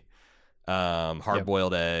egg,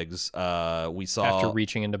 hard-boiled eggs. We saw after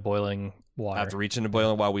reaching into boiling water.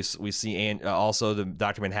 We see also the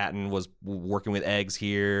Dr. Manhattan was working with eggs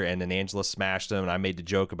here, and then Angela smashed them, and I made the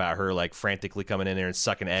joke about her like frantically coming in there and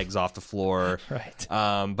sucking eggs off the floor. Right.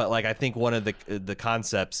 But like, I think one of the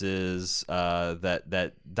concepts is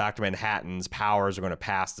that Dr. Manhattan's powers are going to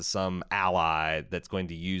pass to some ally that's going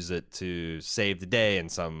to use it to save the day in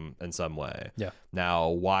some way. Yeah. Now,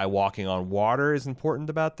 why walking on water is important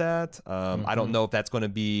about that? I don't know if that's going to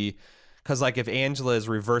be... Because, like, if Angela is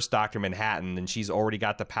reverse Dr. Manhattan and she's already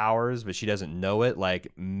got the powers, but she doesn't know it,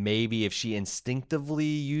 like, maybe if she instinctively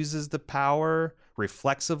uses the power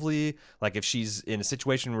reflexively, like if she's in a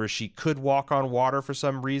situation where she could walk on water for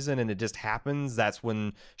some reason and it just happens, that's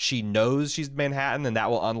when she knows she's Manhattan, and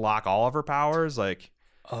that will unlock all of her powers. Like,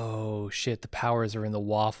 oh, shit, the powers are in the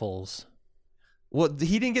waffles. Well,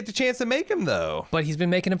 he didn't get the chance to make him, though. But he's been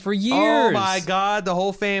making them for years. Oh, my God. The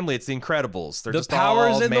whole family. It's the Incredibles. They're the just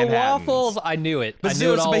powers all in the Manhattans. waffles. I knew it. But I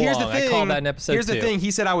knew it all here's along. the thing. I called that in episode Here's 2. the thing.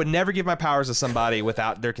 He said, I would never give my powers to somebody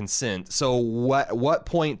without their consent. So what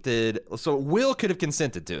point did... So Will could have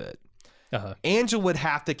consented to it. Angela would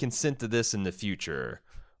have to consent to this in the future.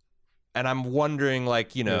 And I'm wondering,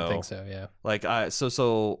 like, you know... I think so, yeah. Like,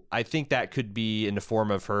 so I think that could be in the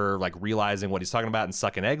form of her, like, realizing what he's talking about and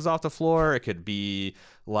sucking eggs off the floor. It could be,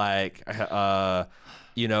 like,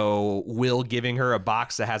 you know, Will giving her a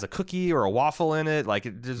box that has a cookie or a waffle in it. Like,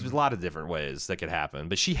 there's a lot of different ways that could happen.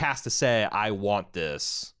 But she has to say, I want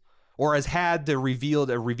this. Or has had the revealed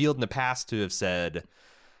in the past to have said,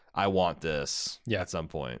 I want this at some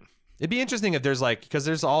point. It'd be interesting if there's like, because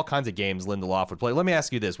there's all kinds of games Lindelof would play. Let me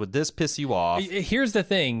ask you this. Would this piss you off? Here's the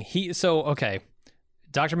thing.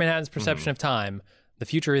 Dr. Manhattan's perception of time, the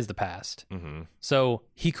future is the past. So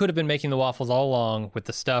he could have been making the waffles all along with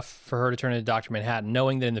the stuff for her to turn into Dr. Manhattan,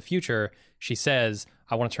 knowing that in the future, she says,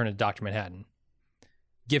 I want to turn into Dr. Manhattan.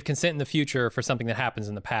 Give consent in the future for something that happens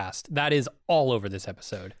in the past. That is all over this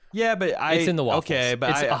episode. Yeah, but it's in the waffles. Okay, but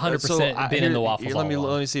it's 100% been in the waffles. Let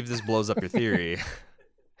me see if this blows up your theory.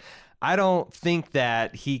 I don't think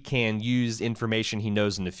that he can use information he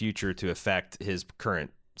knows in the future to affect his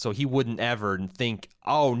current. So he wouldn't ever think,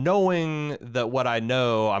 oh, knowing that what I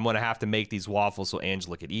know, I'm going to have to make these waffles so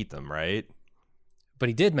Angela could eat them, right? But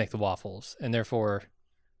he did make the waffles, and therefore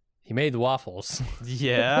he made the waffles.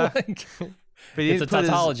 Yeah. But it's a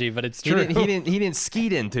tautology, but it's true. He didn't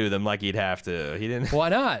skeet into them like he'd have to. He didn't. Why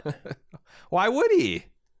not? Why would he?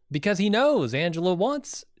 Because he knows Angela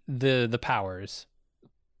wants the powers.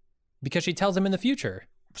 Because she tells him in the future.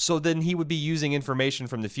 So then he would be using information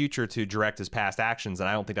from the future to direct his past actions, and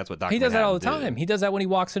I don't think that's what Dr. He does that all the Manhattan time. did. He does that when he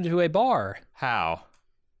walks into a bar. How?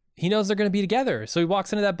 He knows they're going to be together, so he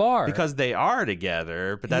walks into that bar. Because they are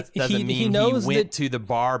together, but that doesn't mean he went to the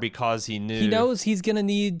bar because he knew. He knows he's going to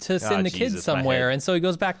need to send the kids somewhere, and so he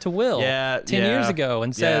goes back to Will 10 years ago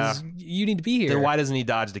and says, you need to be here. Then why doesn't he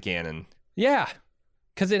dodge the cannon? Yeah,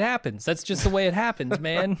 because it happens. That's just the way it happens,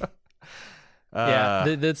 man.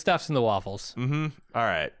 Yeah, the stuff's in the waffles. Mm-hmm. All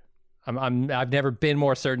right. I've never been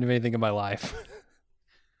more certain of anything in my life.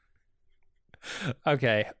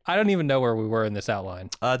 Okay, I don't even know where we were in this outline.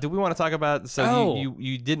 Do we want to talk about? So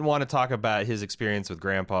you didn't want to talk about his experience with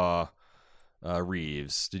Grandpa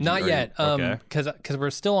Reeves? Not yet. Okay. Because we're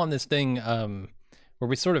still on this thing where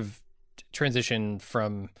we sort of transition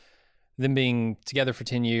from them being together for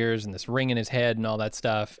 10 years and this ring in his head and all that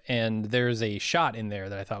stuff. And there's a shot in there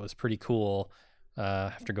that I thought was pretty cool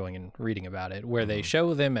after going and reading about it, where they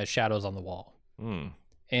show them as shadows on the wall.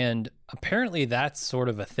 And apparently that's sort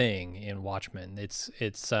of a thing in Watchmen. It's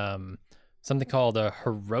something called a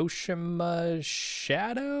Hiroshima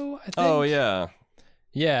shadow, I think. Oh, yeah.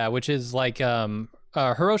 Yeah, which is like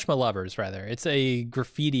Hiroshima lovers, rather. It's a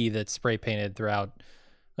graffiti that's spray painted throughout,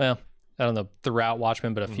 well, I don't know, throughout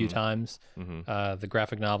Watchmen, but a few times. The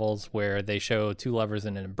graphic novels where they show two lovers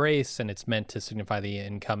in an embrace, and it's meant to signify the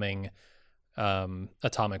incoming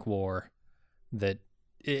atomic war. That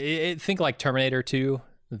think like Terminator 2,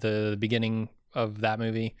 the beginning of that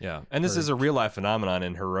movie. Yeah, and this is a real life phenomenon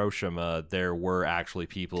in Hiroshima. There were actually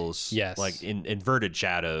people's like inverted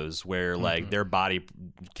shadows where like their body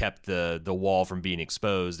kept the wall from being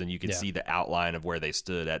exposed, and you could see the outline of where they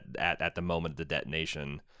stood at the moment of the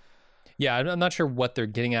detonation. Yeah, I'm not sure what they're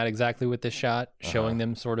getting at exactly with this shot, showing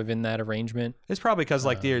them sort of in that arrangement. It's probably because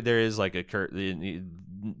like there is like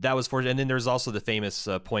that was for, and then there's also the famous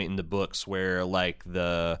point in the books where like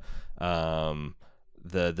the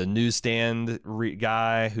newsstand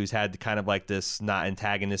guy who's had kind of like this not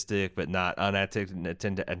antagonistic but not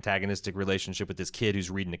antagonistic relationship with this kid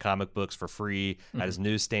who's reading the comic books for free at his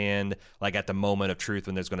newsstand. Like at the moment of truth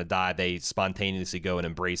when there's going to die, they spontaneously go and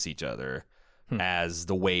embrace each other. As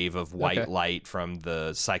the wave of white light from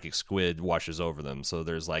the psychic squid washes over them. So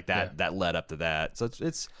there's like that led up to that. So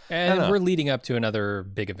it's and we're leading up to another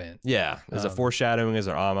big event. Yeah. As a foreshadowing, as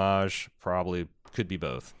an homage, probably could be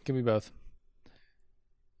both. Could be both.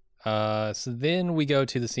 So then we go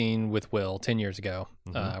to the scene with Will 10 years ago,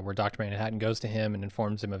 where Dr. Manhattan goes to him and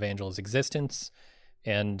informs him of Angela's existence.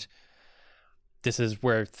 And this is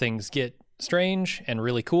where things get strange and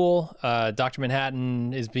really cool. Dr.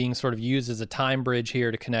 Manhattan is being sort of used as a time bridge here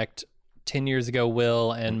to connect 10 years ago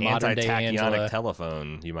Will and modern day Angela.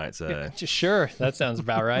 Telephone, you might say. Sure, that sounds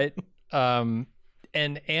about right. And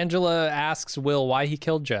Angela asks Will why he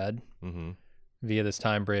killed Judd via this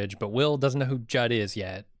time bridge, but Will doesn't know who Judd is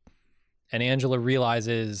yet. And Angela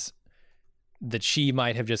realizes that she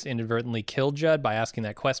might have just inadvertently killed Judd by asking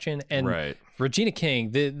that question. And Regina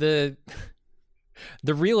King,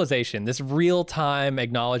 The realization, this real-time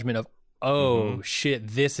acknowledgement of, oh shit,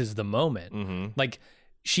 this is the moment. Like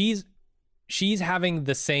she's having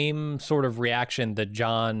the same sort of reaction that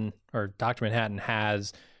John or Dr. Manhattan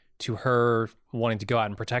has to her wanting to go out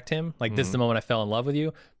and protect him. Like, this is the moment I fell in love with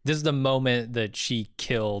you. This is the moment that she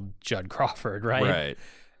killed Judd Crawford, right? Right.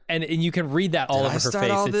 And you can read that all over her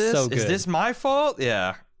face. It's so good. Is this my fault?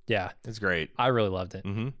 Yeah. Yeah. It's great. I really loved it.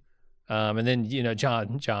 And then, you know,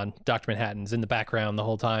 John, Dr. Manhattan's in the background the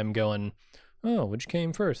whole time going, oh, which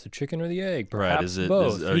came first, the chicken or the egg? Perhaps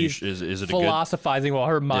both. He's is it philosophizing while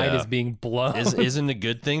her mind is being blown. Isn't it a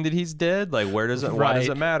good thing that he's dead? Like, why does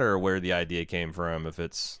it matter where the idea came from if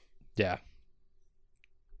it's... Yeah.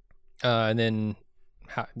 And then,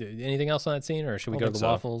 anything else on that scene, or should we go to the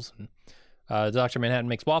waffles? Dr. Manhattan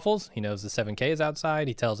makes waffles. He knows the 7K is outside.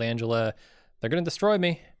 He tells Angela, they're going to destroy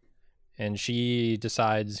me. And she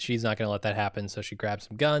decides she's not going to let that happen, so she grabs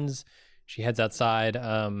some guns. She heads outside.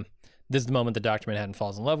 This is the moment that Dr. Manhattan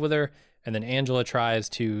falls in love with her, and then Angela tries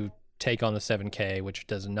to take on the 7K, which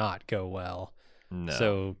does not go well. No.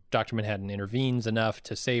 So Dr. Manhattan intervenes enough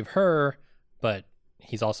to save her, but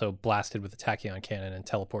he's also blasted with a tachyon cannon and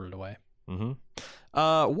teleported away.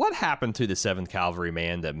 What happened to the 7th Cavalry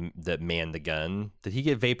man that manned the gun? Did he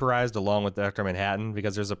get vaporized along with Dr. Manhattan?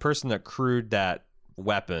 Because there's a person that crewed that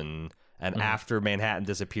weapon, and after Manhattan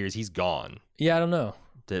disappears, he's gone. Yeah, I don't know.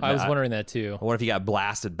 I was wondering that too. I wonder if he got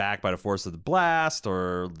blasted back by the force of the blast,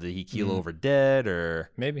 or did he keel over dead, or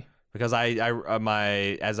maybe. Because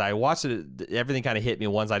as I watched it, everything kind of hit me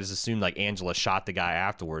once. I just assumed like Angela shot the guy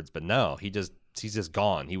afterwards, but no, he's just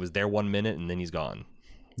gone. He was there 1 minute and then he's gone.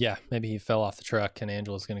 Yeah, maybe he fell off the truck and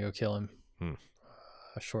Angela's gonna go kill him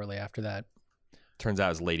shortly after that. Turns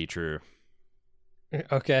out it's Lady True.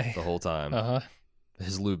 Okay. The whole time.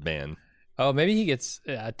 His lube man. Oh, maybe he gets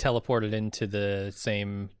teleported into the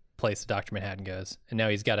same place that Dr. Manhattan goes, and now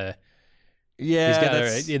he's got a...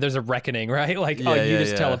 Yeah, there's a reckoning, right? Like, you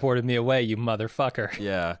just teleported me away, you motherfucker.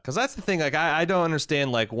 Yeah, because that's the thing. Like, I don't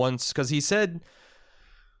understand. Like, because he said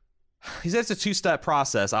it's a 2-step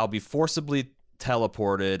process. I'll be forcibly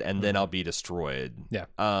teleported, and then I'll be destroyed. Yeah.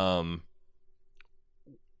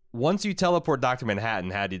 Once you teleport Dr.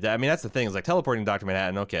 Manhattan, how do you... I mean, that's the thing. Is like teleporting Dr.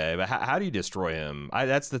 Manhattan, okay, but how do you destroy him?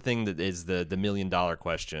 That's the thing that is the $1 million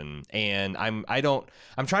question. And I'm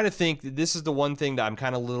trying to think. This is the one thing that I'm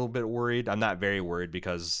kind of a little bit worried. I'm not very worried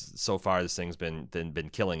because so far this thing's been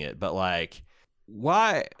killing it. But like,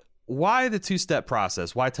 why the 2-step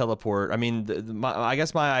process? Why teleport? I mean, I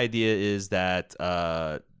guess my idea is that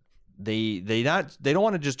they don't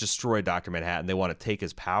want to just destroy Dr. Manhattan. They want to take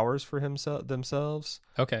his powers for themselves.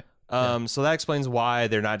 Okay. So that explains why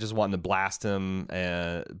they're not just wanting to blast him.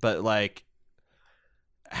 But like,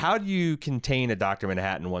 how do you contain a Dr.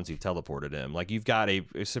 Manhattan once you've teleported him? Like, you've got a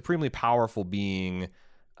supremely powerful being,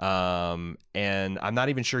 and I'm not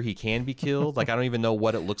even sure he can be killed. Like, I don't even know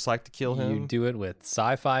what it looks like to kill him. You do it with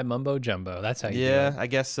sci-fi mumbo jumbo. That's how you do it. Yeah, I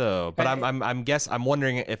guess so. But I'm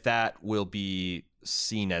wondering if that will be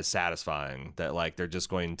seen as satisfying, that like they're just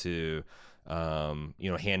going to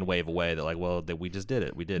hand wave away that like, well, that we just did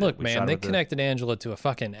it. Look, man, they connected Angela to a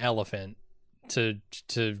fucking elephant to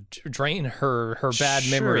drain her bad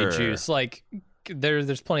memory juice. Like,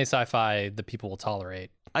 there's plenty of sci-fi that people will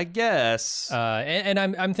tolerate, I guess. And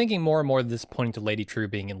I'm thinking more and more this pointing to Lady True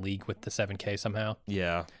being in league with the 7K somehow.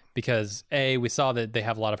 Yeah. Because we saw that they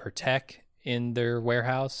have a lot of her tech in their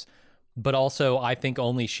warehouse, but also I think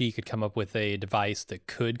only she could come up with a device that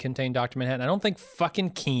could contain Dr. Manhattan. I don't think fucking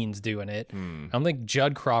Keene's doing it. I don't think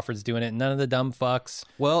Judd Crawford's doing it. None of the dumb fucks.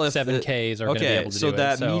 Well, if 7Ks are going to be able to do it. So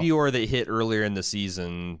that meteor that hit earlier in the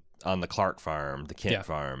season on the Clark farm, the Kent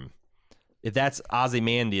farm, if that's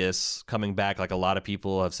Ozymandias coming back like a lot of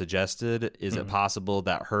people have suggested, is it possible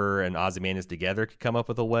that her and Ozymandias together could come up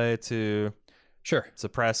with a way to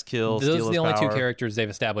suppress, kill, steal his power? Those are the only two characters they've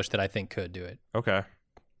established that I think could do it. Okay.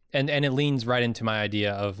 And it leans right into my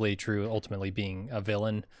idea of Lady True ultimately being a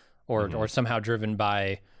villain or somehow driven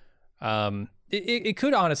by... It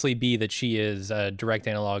could honestly be that she is a direct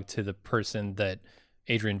analog to the person that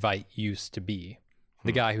Adrian Veidt used to be.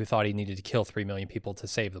 The guy who thought he needed to kill 3 million people to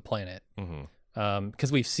save the planet.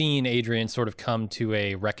 Because we've seen Adrian sort of come to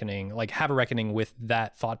a reckoning, like have a reckoning with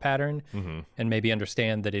that thought pattern and maybe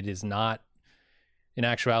understand that it is not in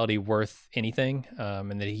actuality worth anything,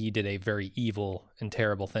 and that he did a very evil and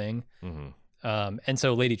terrible thing. And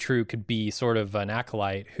so Lady True could be sort of an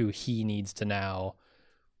acolyte who he needs to now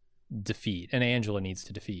defeat, and Angela needs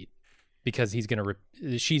to defeat. because she's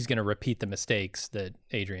gonna repeat the mistakes that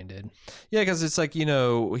Adrian did. Yeah, because it's like, we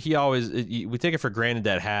take it for granted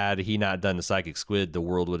that had he not done the psychic squid, the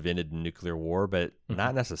world would have ended in nuclear war, but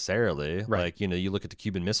not necessarily. Right. Like, you look at the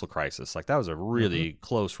Cuban Missile Crisis, like that was a really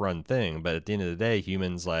close run thing, but at the end of the day,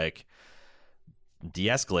 humans like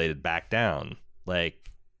de-escalated back down. Like,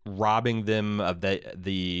 robbing them of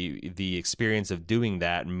the experience of doing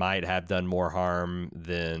that might have done more harm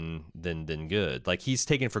than good. Like, he's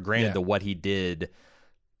taken for granted that what he did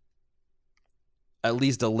at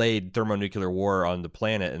least delayed thermonuclear war on the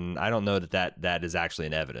planet, and I don't know that is actually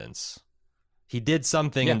an evidence. He did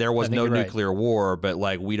something and there was no nuclear war, but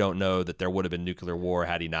like, we don't know that there would have been nuclear war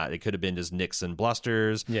had he not. It could have been just Nixon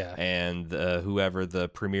blusters and whoever the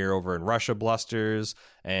premier over in Russia blusters,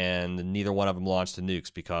 and neither one of them launched the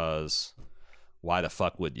nukes, because why the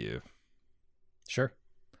fuck would you? Sure.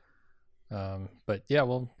 But yeah,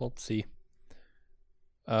 we'll see.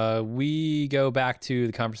 We go back to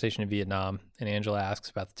the conversation in Vietnam, and Angela asks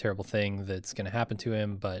about the terrible thing that's going to happen to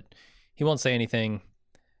him, but he won't say anything.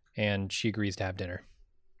 And she agrees to have dinner.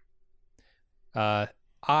 I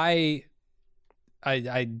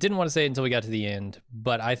didn't want to say it until we got to the end,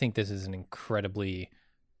 but I think this is an incredibly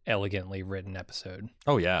elegantly written episode.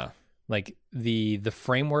 Oh yeah. Like the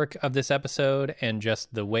framework of this episode and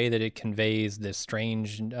just the way that it conveys this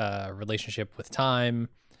strange relationship with time,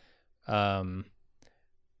 and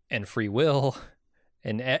free will,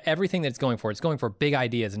 and everything that it's going for. It's going for big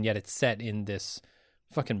ideas, and yet it's set in this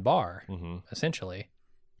fucking bar, essentially.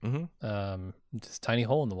 This tiny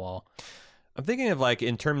hole in the wall. I'm thinking of, like,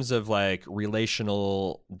 in terms of like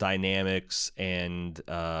relational dynamics and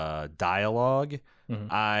dialogue.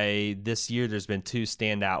 This year there's been two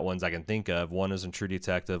standout ones I can think of. One is in True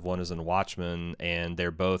Detective, one is in Watchmen, and they're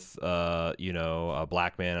both a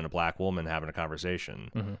black man and a black woman having a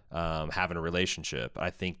conversation, having a relationship. I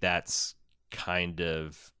think that's kind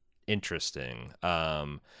of interesting.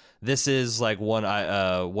 This is like one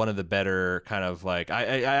of the better kind of like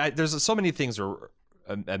I there's so many things are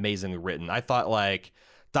amazingly written. I thought like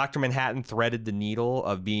Dr. Manhattan threaded the needle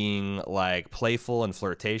of being like playful and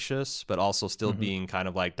flirtatious, but also still being kind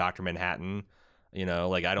of like Dr. Manhattan.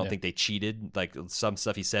 Like, I don't think they cheated. Like, some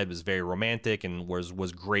stuff he said was very romantic and was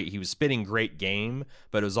great. He was spitting great game,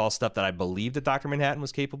 but it was all stuff that I believed that Dr. Manhattan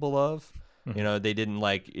was capable of. They didn't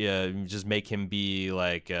like just make him be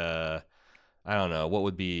like I don't know, what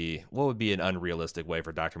would be an unrealistic way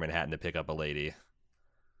for Dr. Manhattan to pick up a lady?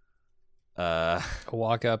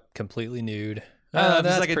 Walk up completely nude.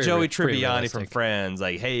 It's like a Joey Tribbiani from Friends.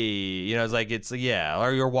 Like, hey, it's like,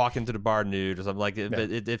 or you're walking to the bar nude or something like it.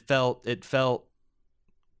 But it felt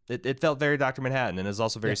very Dr. Manhattan, and it's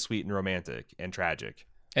also very sweet and romantic and tragic.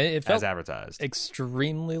 And it felt as advertised.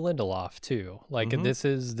 Extremely Lindelof too. Like, this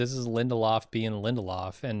is Lindelof being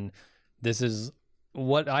Lindelof, and this is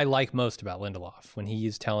what I like most about Lindelof, when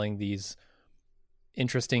he's telling these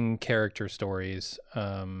interesting character stories.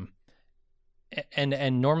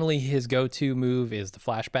 And normally his go-to move is the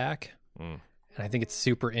flashback. And I think it's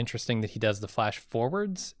super interesting that he does the flash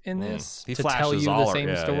forwards in this to tell you the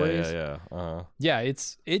same stories. Yeah,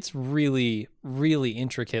 it's really, really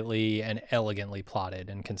intricately and elegantly plotted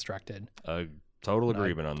and constructed. Total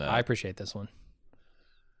agreement on that. I appreciate this one.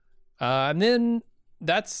 And then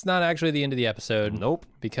that's not actually the end of the episode. Nope.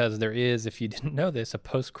 Because there is, if you didn't know this, a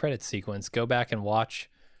post-credits sequence. Go back and watch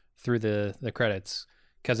through the credits,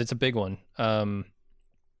 because it's a big one. So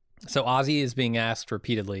Ozzy is being asked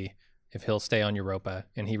repeatedly if he'll stay on Europa,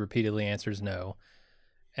 and he repeatedly answers no.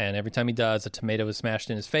 And every time he does, a tomato is smashed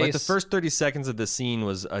in his face. Like, the first 30 seconds of the scene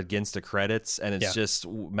was against the credits, and it's just,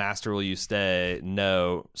 Master, will you stay?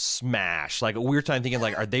 No. Smash. Like, we were thinking,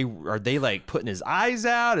 like, are they like putting his eyes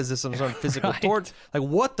out? Is this some sort of physical torture? Like,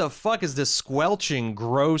 what the fuck is this squelching,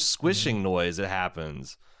 gross, squishing noise that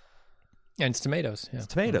happens? And it's tomatoes. It's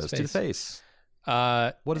tomatoes to the face.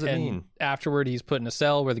 What does it mean? Afterward, he's put in a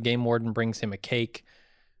cell where the game warden brings him a cake,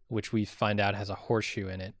 which we find out has a horseshoe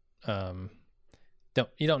in it.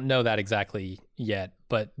 You don't know that exactly yet,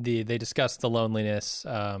 but they discuss the loneliness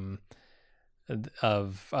of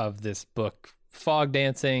this book, Fog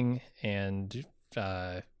Dancing, and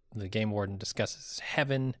the game warden discusses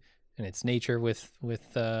heaven and its nature with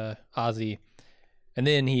Ozzy, and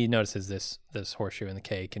then he notices this horseshoe in the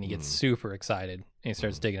cake, and he gets super excited, and he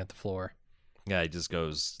starts digging at the floor. Yeah, he just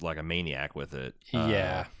goes like a maniac with it.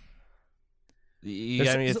 Yeah.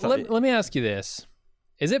 Let me ask you this: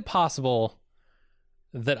 is it possible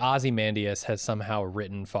that Ozymandias has somehow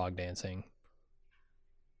written Fog Dancing?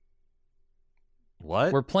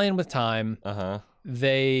 What? We're playing with time. So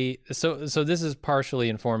this is partially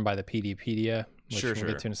informed by the Peteypedia, which we'll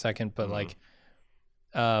get to in a second. But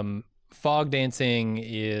Fog Dancing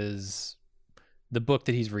is the book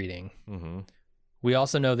that he's reading. Mm-hmm. We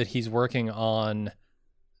also know that he's working on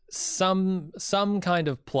some kind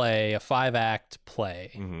of play, a 5-act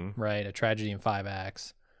play, right? A tragedy in 5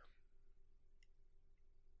 acts.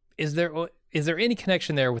 Is there any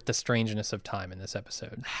connection there with the strangeness of time in this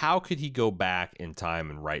episode? How could he go back in time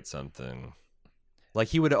and write something? Like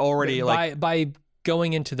he would already by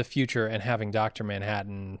going into the future and having Dr.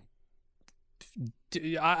 Manhattan.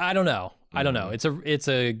 I don't know. I don't know. It's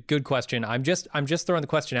a good question. I'm just throwing the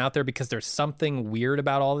question out there because there's something weird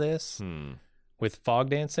about all this with Fog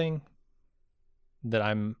Dancing that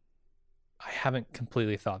I haven't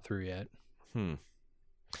completely thought through yet.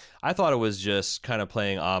 I thought it was just kind of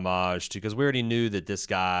playing homage to, because we already knew that this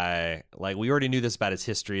guy, like we already knew this about his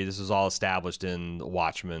history. This was all established in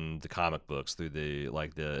Watchmen, the comic books, through the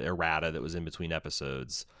errata that was in between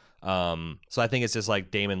episodes. So I think it's just like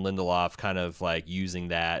Damon Lindelof kind of like using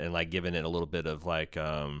that and like giving it a little bit of like,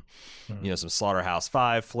 some Slaughterhouse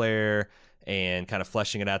 5 flair and kind of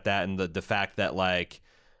fleshing it out, that, and the fact that like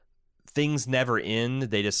things never end,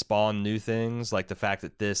 they just spawn new things. Like the fact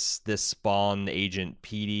that this spawned Agent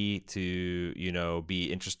Petey to,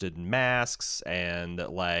 be interested in masks, and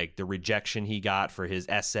like the rejection he got for his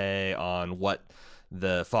essay on what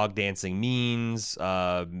the fog dancing means,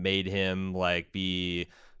 made him like be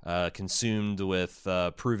consumed with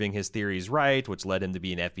proving his theories right, which led him to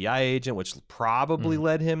be an FBI agent, which probably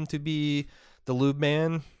led him to be the Lube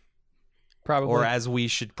Man. Probably. Or as we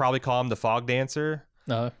should probably call him, the Fog Dancer.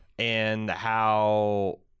 And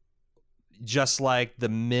how just like the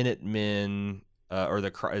Minutemen,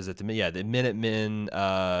 the Minutemen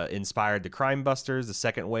inspired the Crime Busters, the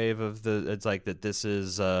second wave of it's like that this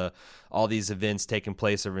is all these events taking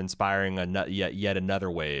place are inspiring yet another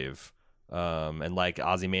wave. And like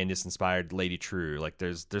Ozymandias inspired Lady True. Like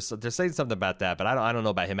they're saying something about that, but I don't know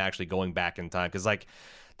about him actually going back in time, because like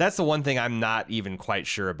that's the one thing I'm not even quite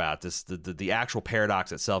sure about. The actual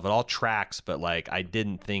paradox itself, it all tracks, but like I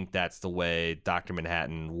didn't think that's the way Dr.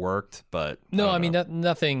 Manhattan worked. But no, I mean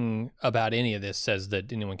nothing about any of this says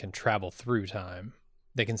that anyone can travel through time.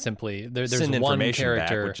 They can simply there's send one information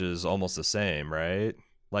character back, which is almost the same, right?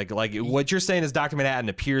 Like what you're saying is Dr. Manhattan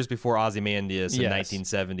appears before Ozymandias in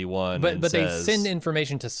 1971, but they send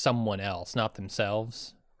information to someone else, not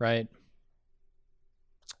themselves, right?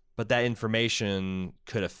 But that information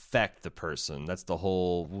could affect the person. That's the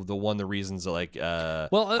reasons that like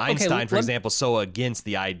Einstein, for example, so against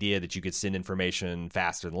the idea that you could send information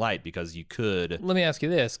faster than light, because you could. Let me ask you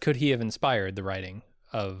this: could he have inspired the writing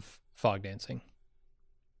of Fog Dancing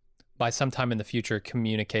by sometime in the future,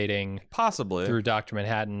 communicating possibly through Dr.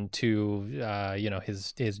 Manhattan to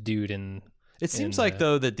his dude in? It seems like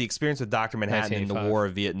though that the experience with Dr. Manhattan in the War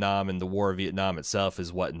of Vietnam and the War of Vietnam itself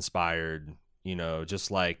is what inspired.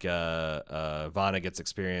 Just like Vonnegut's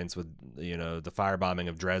experience with, the firebombing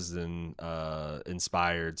of Dresden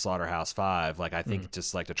inspired Slaughterhouse 5. Like, I think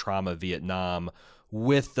just like the trauma of Vietnam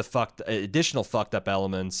with the additional fucked up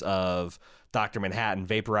elements of Dr. Manhattan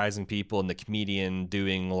vaporizing people and the comedian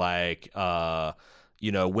doing like,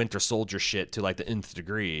 Winter Soldier shit to like the nth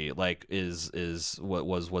degree, like is what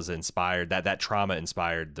was inspired. That trauma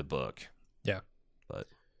inspired the book. Yeah. But.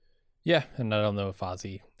 Yeah, and I don't know if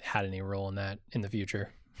Ozzy had any role in that in the future.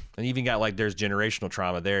 And even got like there's generational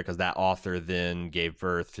trauma there, because that author then gave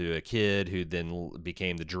birth to a kid who then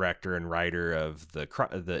became the director and writer of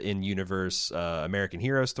the in-universe American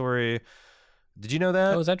Hero story. Did you know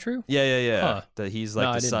that? Oh, is that true? Yeah. Huh. That he's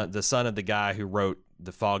like the son of the guy who wrote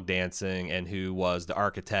the Fog Dancing and who was the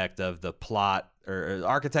architect of the plot or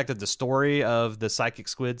architect of the story of the Psychic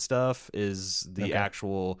Squid stuff, is the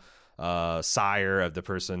actual sire of the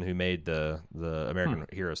person who made the American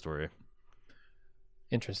Hero story.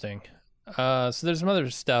 Interesting. So there's some other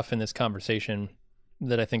stuff in this conversation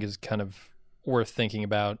that I think is kind of worth thinking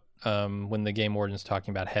about, when the game warden's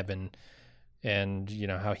talking about heaven and,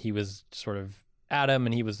 how he was sort of Adam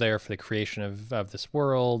and he was there for the creation of this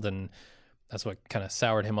world, and that's what kind of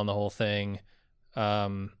soured him on the whole thing.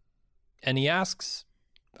 And he asks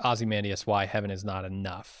Ozymandias why heaven is not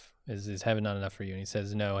enough. Is heaven not enough for you? And he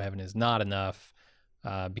says, no, heaven is not enough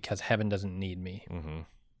because heaven doesn't need me.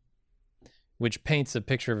 Which paints a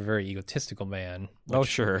picture of a very egotistical man. Oh,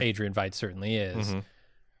 sure. Adrian Veidt certainly is.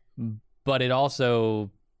 But it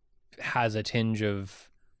also has a tinge of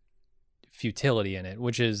futility in it,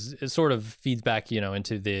 which it sort of feeds back,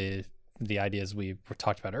 into the ideas we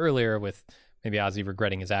talked about earlier with maybe Ozzy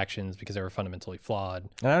regretting his actions because they were fundamentally flawed.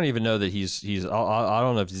 And I don't even know that he's. I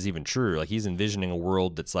don't know if this is even true. Like he's envisioning a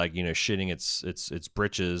world that's like shitting its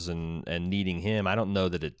britches and needing him. I don't know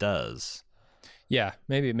that it does. Yeah,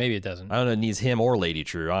 maybe it doesn't. I don't know. It needs him or Lady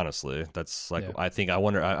True. Honestly, that's like I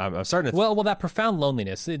wonder. I'm starting to. Well, that profound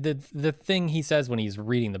loneliness. The thing he says when he's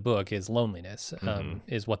reading the book is loneliness.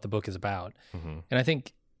 Is what the book is about, and I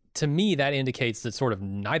think to me that indicates that sort of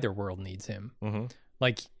neither world needs him.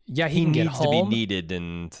 Like, yeah, he can get home. He needs to be needed,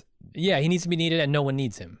 and he needs to be needed, and no one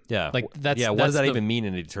needs him. Yeah, like that's what does that even mean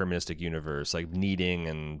in a deterministic universe? Like needing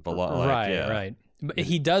and belong. Right. But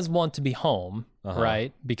he does want to be home,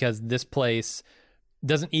 right? Because this place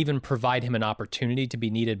doesn't even provide him an opportunity to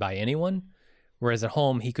be needed by anyone. Whereas at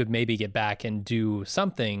home, he could maybe get back and do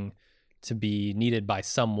something to be needed by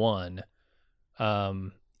someone,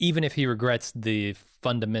 even if he regrets the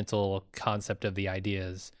fundamental concept of the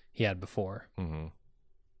ideas he had before. I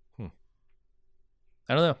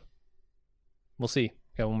don't know. We'll see.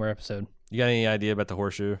 Got one more episode. You got any idea about the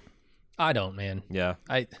horseshoe? I don't, man. Yeah.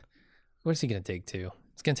 What is he going to dig to?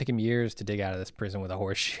 It's going to take him years to dig out of this prison with a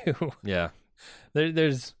horseshoe. Yeah.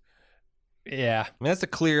 There's Yeah, I mean, that's a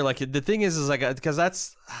clear, like, the thing is like, because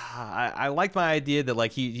that's, I like my idea that,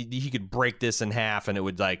 like, he could break this in half and it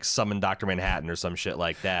would, like, summon Dr. Manhattan or some shit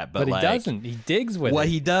like that. But he like, doesn't. He digs with it. What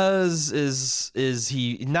he does is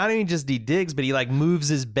he not only just he digs, but he, like, moves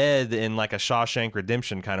his bed in, like, a Shawshank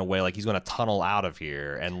Redemption kind of way. Like, he's going to tunnel out of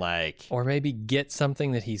here and, like. Or maybe get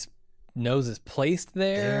something that he knows is placed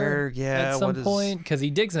there at some point. Because he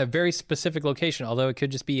digs in a very specific location, although it could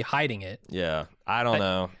just be hiding it. Yeah, I don't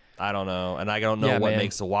know. And I don't know what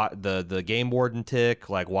makes the game warden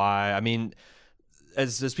tick. Like, why? I mean,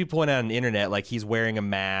 as people point out on the internet, like, he's wearing a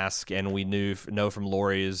mask, and we know from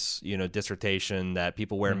Laurie's dissertation that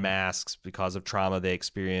people wear masks because of trauma they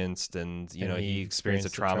experienced, and he experienced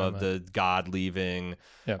the trauma of the god leaving.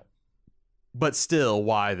 Yeah. But still,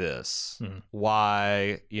 why this?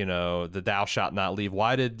 Why the thou shalt not leave?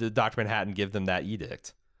 Why did the Dr. Manhattan give them that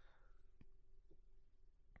edict?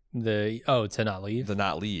 To not leave? The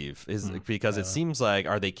not leave is because it seems like,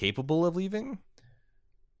 are they capable of leaving?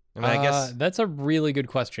 I mean, I guess that's a really good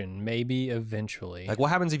question. Maybe eventually. Like, what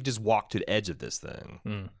happens if you just walk to the edge of this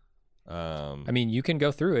thing? I mean, you can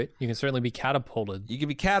go through it. You can certainly be catapulted. You can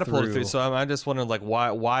be catapulted through. So I just wondering, like,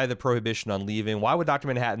 why the prohibition on leaving? Why would Dr.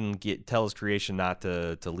 Manhattan tell his creation not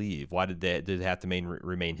to leave? Why did it have to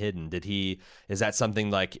remain hidden? Is that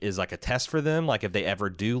something like a test for them? Like, if they ever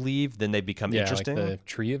do leave, then they become interesting. Like the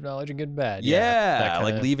tree of knowledge of good and bad. Yeah,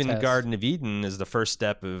 like leaving the Garden of Eden is the first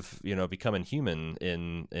step of becoming human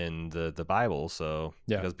in the Bible. So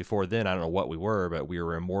because before then, I don't know what we were, but we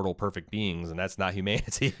were immortal, perfect beings, and that's not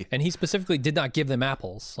humanity. And he specifically did not give them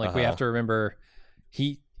apples. Like, we have to remember,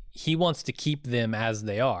 he wants to keep them as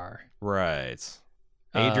they are. Right.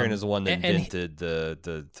 Adrian is the one that invented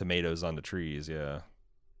the tomatoes on the trees. Yeah.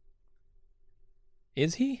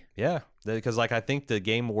 Is he? Yeah, because like, I think the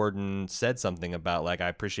game warden said something about, like, I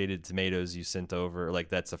appreciated tomatoes you sent over. Like,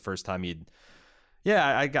 that's the first time he'd.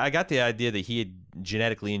 Yeah, I got the idea that he had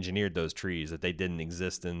genetically engineered those trees, that they didn't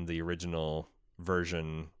exist in the original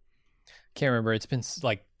version. Can't remember. It's been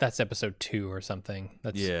like, that's episode 2 or something.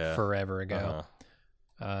 That's forever ago.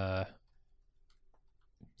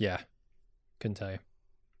 Yeah, couldn't tell you.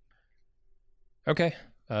 Okay,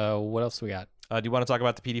 what else we got? Do you want to talk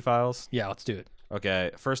about the PD files? Yeah, let's do it.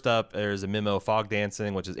 Okay, first up, there's a memo, Fog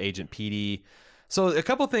Dancing, which is Agent Petey. So a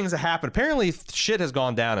couple things that happened. Apparently, shit has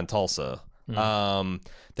gone down in Tulsa.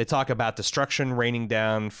 They talk about destruction raining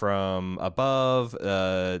down from above.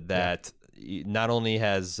 Not only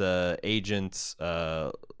has Agent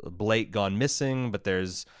Blake gone missing, but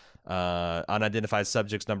there's unidentified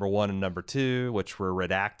subjects number 1 and number 2, which were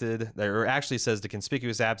redacted. There actually says the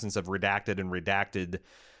conspicuous absence of redacted and redacted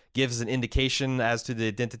gives an indication as to the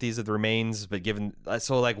identities of the remains, but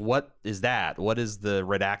like, what is that? What is the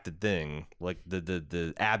redacted thing? Like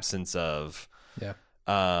the absence of. Yeah.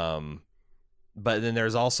 But then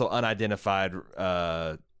there's also unidentified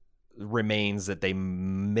remains that they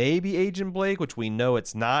may be Agent Blake, which we know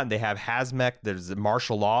it's not. They have hazmat. There's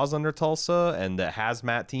martial laws under Tulsa, and the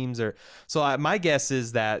hazmat teams are. So my guess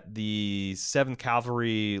is that the 7th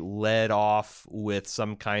Cavalry led off with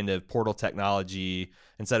some kind of portal technology.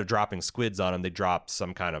 Instead of dropping squids on them, they dropped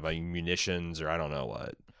some kind of munitions, or I don't know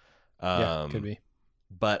what. Could be.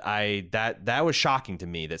 But that was shocking to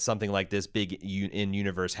me, that something like this big in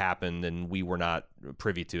universe happened, and we were not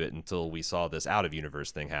privy to it until we saw this out of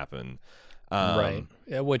universe thing happen. Right,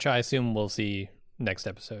 which I assume we'll see next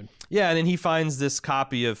episode. Yeah, and then he finds this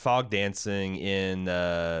copy of Fog Dancing in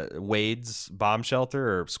Wade's bomb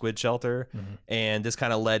shelter or squid shelter, and this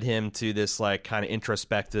kind of led him to this, like, kind of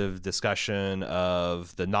introspective discussion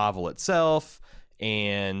of the novel itself,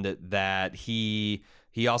 and that he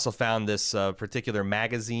also found this particular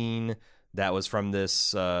magazine that was from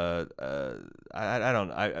this. I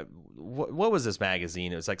don't. What was this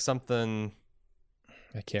magazine? It was like something.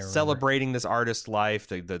 I can't remember. Celebrating this artist's life.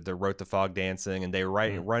 They wrote the fog dancing, and they were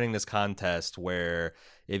running this contest where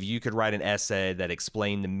if you could write an essay that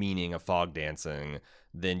explained the meaning of fog dancing,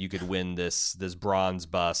 then you could win this bronze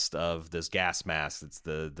bust of this gas mask. It's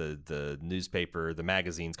the newspaper, the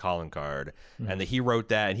magazine's calling card, and he wrote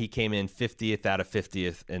that, and he came in 50th out of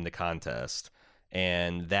 50th in the contest.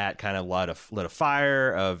 And that kind of lit a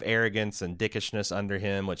fire of arrogance and dickishness under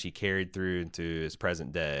him, which he carried through into his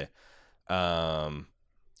present day.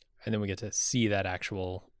 And then we get to see that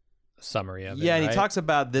actual summary of it. Yeah, and right? he talks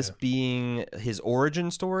about this being his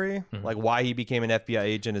origin story, like why he became an FBI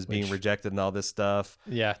agent is being rejected and all this stuff.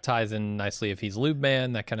 Yeah, ties in nicely if he's Lube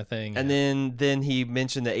Man, that kind of thing. And then he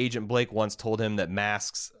mentioned that Agent Blake once told him that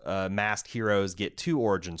masked heroes get two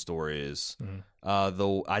origin stories.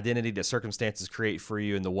 The identity that circumstances create for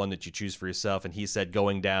you and the one that you choose for yourself. And he said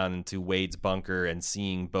going down into Wade's bunker and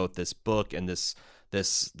seeing both this book and this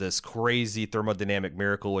crazy thermodynamic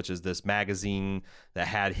miracle, which is this magazine that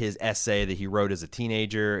had his essay that he wrote as a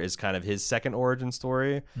teenager, is kind of his second origin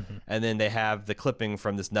story. And then they have the clipping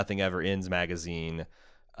from this Nothing Ever Ends magazine.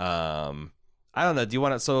 I don't know. Do you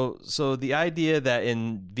want to? So the idea that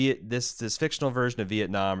in this fictional version of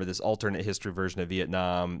Vietnam, or this alternate history version of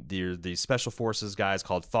Vietnam, the special forces guys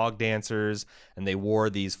called fog dancers, and they wore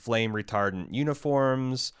these flame retardant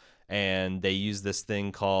uniforms. And they used this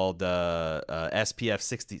thing called SPF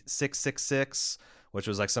 666, which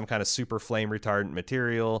was like some kind of super flame retardant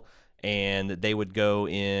material. And they would go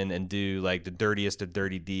in and do like the dirtiest of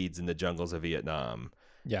dirty deeds in the jungles of Vietnam.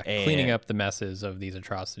 Yeah, cleaning up the messes of these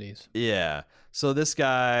atrocities. Yeah. So this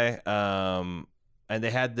guy, and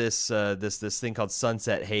they had this thing called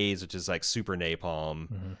Sunset Haze, which is like super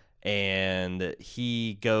napalm. And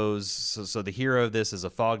he goes, so the hero of this is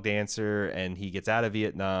a fog dancer, and he gets out of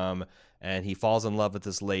Vietnam, and he falls in love with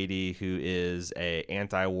this lady who is a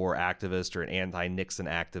anti-war activist or an anti-Nixon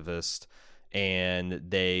activist, and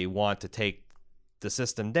they want to take the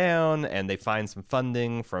system down, and they find some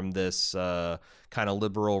funding from this kind of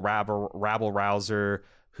liberal rabble rouser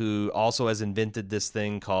who also has invented this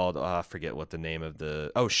thing called, I forget what the name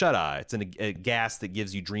of shut-eye. It's a gas that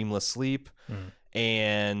gives you dreamless sleep.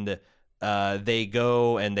 And they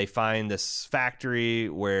go and they find this factory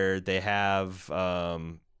where they have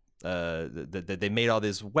they made all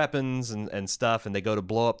these weapons and stuff, and they go to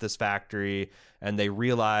blow up this factory, and they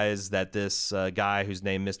realize that this guy who's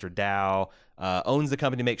named Mr. Dow owns the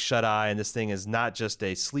company, makes Shut-Eye, and this thing is not just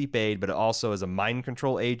a sleep aid, but it also is a mind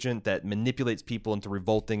control agent that manipulates people into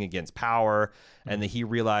revolting against power. And that he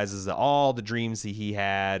realizes that all the dreams that he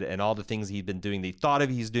had and all the things he'd been doing, that he thought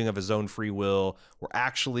he's doing of his own free will, were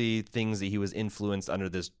actually things that he was influenced under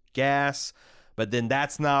this gas. But then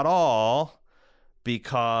that's not all,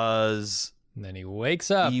 because and then he wakes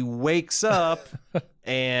up.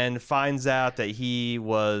 And finds out that he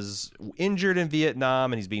was injured in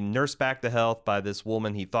Vietnam, and he's being nursed back to health by this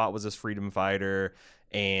woman he thought was his freedom fighter,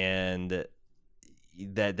 and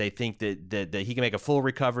that they think that he can make a full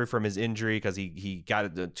recovery from his injury because he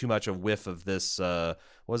got too much a whiff of this Sunset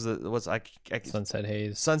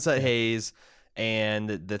Haze. Haze. And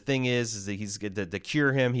the thing is that he's to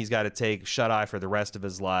cure him, he's got to take Shut-Eye for the rest of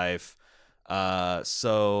his life.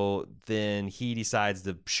 So then he decides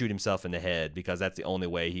to shoot himself in the head because that's the only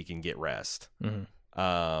way he can get rest.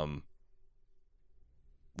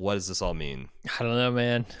 What does this all mean? I don't know,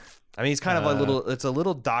 man. I mean, it's kind of it's a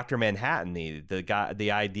little Dr. Manhattan-y,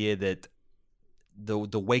 the idea that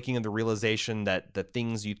the waking of the realization that the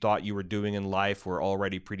things you thought you were doing in life were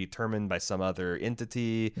already predetermined by some other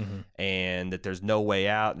entity, and that there's no way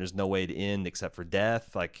out and there's no way to end except for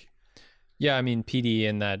death. Like, yeah, I mean, PD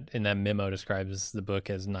in that memo describes the book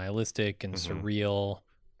as nihilistic and surreal,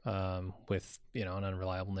 with an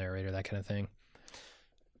unreliable narrator, that kind of thing.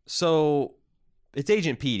 So it's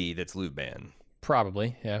Agent Petey that's Lube Man.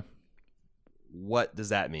 Probably, yeah. What does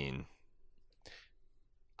that mean?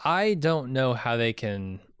 I don't know how they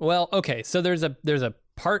can. Well, okay, so there's a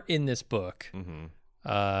part in this book,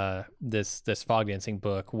 this fog dancing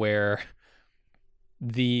book, where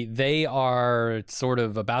they are sort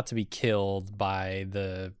of about to be killed by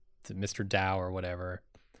the Mr. Dow or whatever,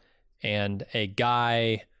 and a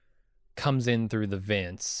guy comes in through the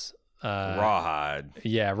vents. Rawhide.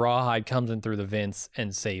 Yeah, Rawhide comes in through the vents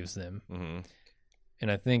and saves them. And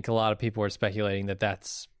I think a lot of people are speculating that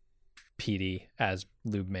that's Petey as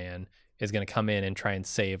Lube Man is going to come in and try and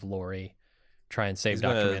save Lori, try and save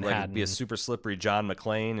Dr. Manhattan. Like, be a super slippery John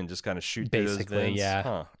McClane and just kind of shoot basically, through those vents. Yeah.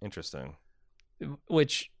 Huh, interesting.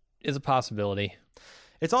 Which is a possibility.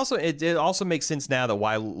 It's also it also makes sense now that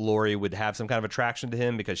why Lori would have some kind of attraction to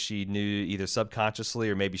him, because she knew either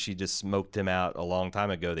subconsciously or maybe she just smoked him out a long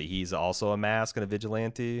time ago that he's also a mask and a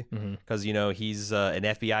vigilante, because he's an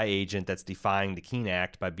FBI agent that's defying the Keene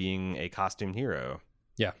Act by being a costumed hero.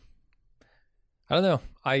 Yeah, I don't know.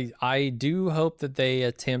 I do hope that they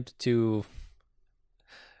attempt to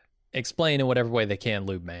explain in whatever way they can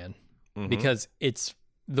Lube Man, because it's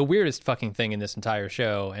the weirdest fucking thing in this entire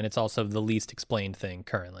show, and it's also the least explained thing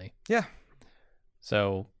currently. Yeah.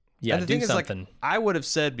 So, yeah, and the do thing something. Is, like, I would have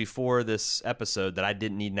said before this episode that I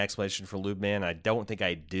didn't need an explanation for Lube Man. I don't think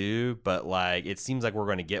I do, but like it seems like we're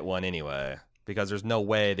going to get one anyway, because there's no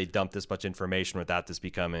way they dump this much information without this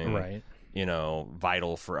becoming right.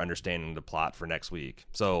 Vital for understanding the plot for next week.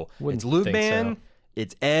 So Wouldn't it's Lube think Man, so.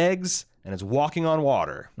 it's eggs, and it's walking on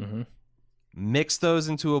water. Mix those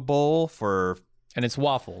into a bowl and it's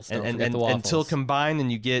waffles. Don't forget the waffles. Until combined,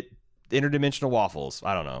 and you get interdimensional waffles.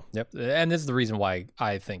 I don't know. Yep. And this is the reason why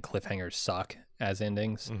I think cliffhangers suck as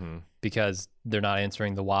endings, because they're not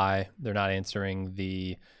answering the why, they're not answering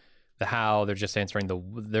the how, they're just answering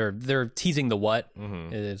they're teasing the what,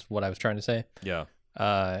 is what I was trying to say. Yeah.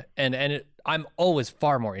 I'm always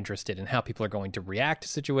far more interested in how people are going to react to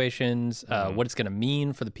situations, what it's going to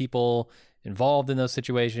mean for the people involved in those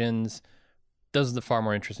situations. Those are the far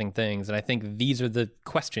more interesting things, and I think these are the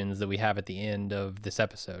questions that we have at the end of this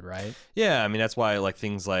episode, right? Yeah, I mean that's why like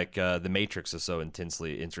things like the Matrix is so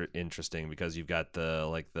intensely interesting, because you've got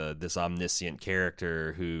this omniscient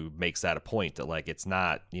character who makes that a point that like it's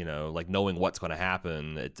not like knowing what's going to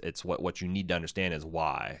happen. It's what you need to understand is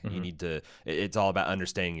why you need to. It's all about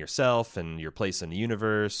understanding yourself and your place in the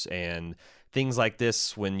universe and things like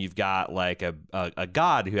this. When you've got like a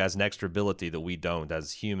god who has an extra ability that we don't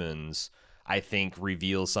as humans, I think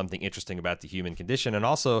reveals something interesting about the human condition. And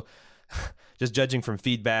also, just judging from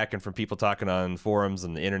feedback and from people talking on forums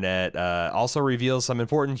and the internet, also reveals some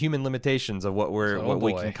important human limitations of what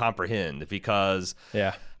we can comprehend, because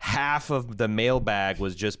half of the mailbag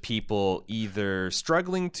was just people either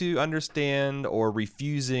struggling to understand or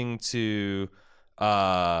refusing to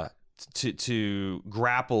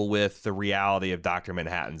grapple with the reality of Dr.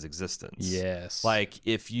 Manhattan's existence. Yes. Like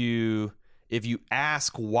if you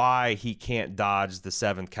ask why he can't dodge the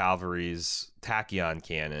 7th Cavalry's tachyon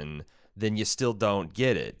cannon, then you still don't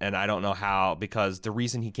get it. And I don't know how, because the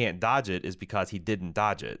reason he can't dodge it is because he didn't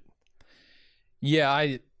dodge it. Yeah,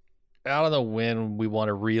 I don't know when we want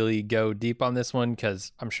to really go deep on this one,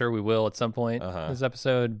 because I'm sure we will at some point in this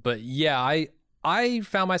episode. But yeah, I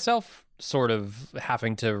found myself sort of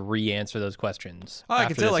having to re-answer those questions. Oh, I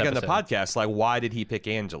can tell, like on the podcast, like why did he pick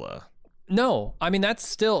Angela? No, I mean that's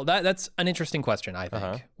still that's an interesting question, I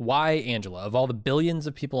think. Why Angela? Of all the billions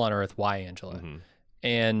of people on Earth, why Angela?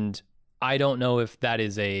 And I don't know if that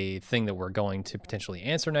is a thing that we're going to potentially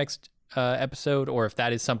answer next episode, or if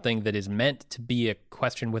that is something that is meant to be a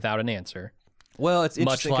question without an answer. Well, it's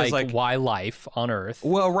interesting, much like why life on Earth.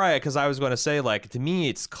 Well, right, because I was going to say, like, to me,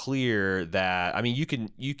 it's clear that, I mean,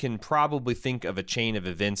 you can probably think of a chain of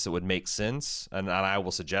events that would make sense, and I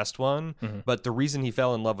will suggest one. But the reason he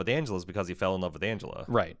fell in love with Angela is because he fell in love with Angela,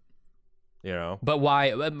 right? But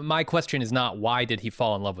why? My question is not why did he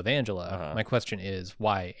fall in love with Angela. My question is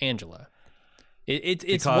why Angela. It's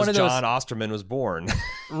because one of those, John Osterman was born.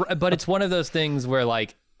 But it's one of those things where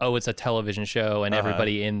like, oh, it's a television show, and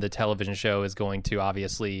everybody in the television show is going to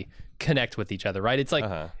obviously connect with each other, right? It's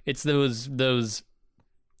like it's those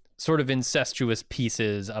sort of incestuous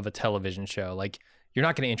pieces of a television show. Like, you're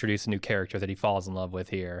not going to introduce a new character that he falls in love with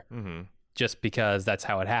here just because that's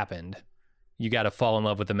how it happened. You got to fall in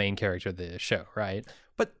love with the main character of the show, right?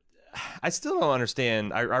 But I still don't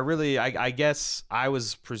understand. I guess I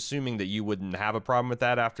was presuming that you wouldn't have a problem with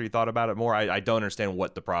that after you thought about it more. I don't understand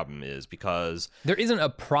what the problem is, because there isn't a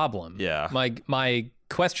problem. Yeah. My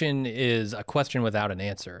question is a question without an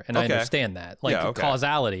answer, and I understand that. Like,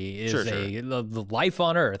 causality is the life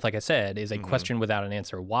on Earth, like I said, is a question without an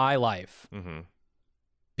answer. Why life?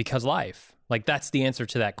 Because life. Like, that's the answer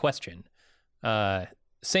to that question.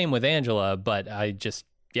 Same with Angela, but I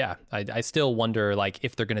still wonder, like,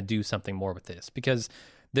 if they're going to do something more with this, because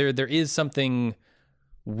there is something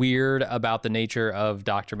weird about the nature of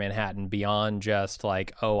Dr. Manhattan beyond just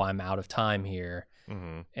like, oh, I'm out of time here,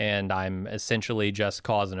 and I'm essentially just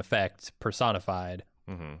cause and effect personified.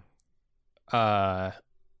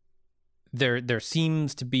 There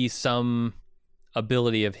seems to be some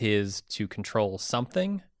ability of his to control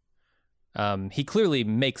something. He clearly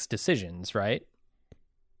makes decisions, right?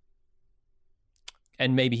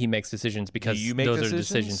 And maybe he makes decisions because those are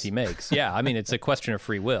decisions he makes. Yeah, I mean, it's a question of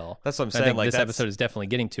free will. That's what I'm saying. I think this episode is definitely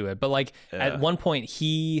getting to it. But like at one point,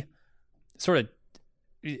 he sort of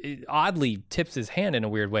oddly tips his hand in a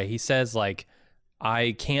weird way. He says, like,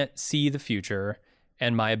 I can't see the future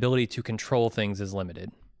and my ability to control things is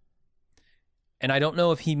limited. And I don't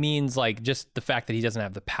know if he means like just the fact that he doesn't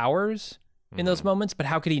have the powers in those moments, but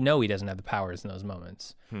how could he know he doesn't have the powers in those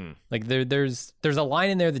moments? Like there's a line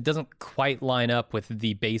in there that doesn't quite line up with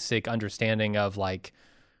the basic understanding of like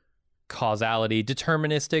causality,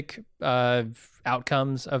 deterministic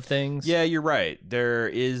outcomes of things. Yeah, you're right.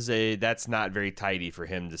 That's not very tidy for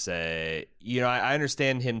him to say. You know, I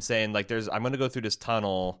understand him saying like I'm going to go through this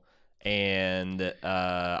tunnel and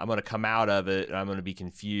I'm going to come out of it and I'm going to be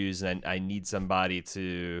confused and I need somebody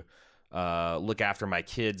to look after my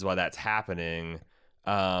kids while that's happening.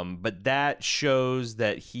 But that shows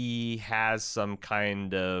that he has some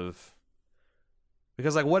kind of...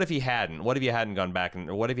 Because, like, what if he hadn't? What if he hadn't gone back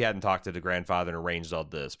or what if he hadn't talked to the grandfather and arranged all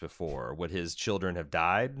this before? Would his children have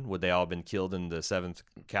died? Would they all have been killed in the 7th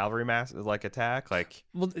Cavalry attack? Like,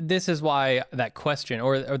 well, this is why that question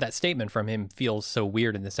or that statement from him feels so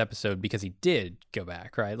weird in this episode, because he did go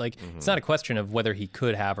back, right? Like, it's not a question of whether he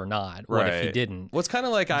could have or not. What if he didn't? Well, it's kind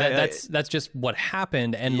of like that's just what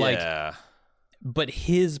happened, and like, but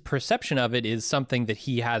his perception of it is something that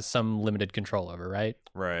he has some limited control over, right?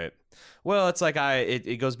 Right. Well, it's like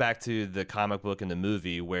it goes back to the comic book and the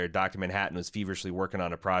movie where Dr. Manhattan was feverishly working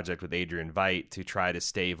on a project with Adrian Veidt to try to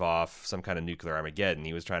stave off some kind of nuclear Armageddon.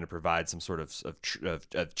 He was trying to provide some sort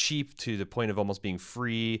of cheap to the point of almost being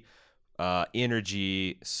free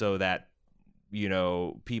energy so that, you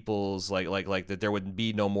know, people's like that there would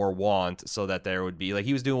be no more want, so that there would be, like,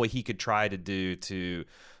 he was doing what he could try to do to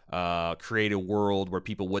create a world where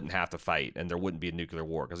people wouldn't have to fight and there wouldn't be a nuclear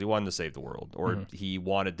war, because he wanted to save the world, or he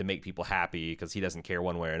wanted to make people happy because he doesn't care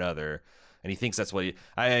one way or another, and he thinks that's what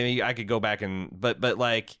I mean, I could go back and but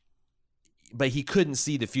he couldn't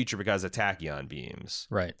see the future because of tachyon beams,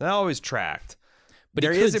 right? That always tracked. But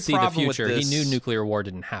there is a see the future. He knew nuclear war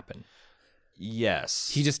didn't happen.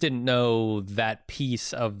 Yes. He just didn't know that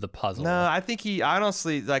piece of the puzzle. No, I think he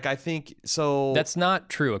honestly, like, I think so. That's not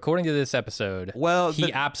true. According to this episode, well,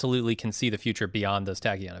 he absolutely can see the future beyond those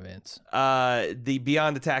tachyon events.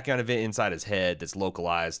 Beyond the tachyon event inside his head that's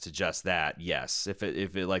localized to just that, yes. If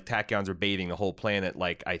it like tachyons were bathing the whole planet,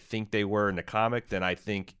 like I think they were in the comic, then I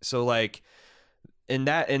think so. Like,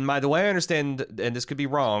 the way I understand, and this could be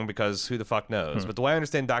wrong because who the fuck knows, but the way I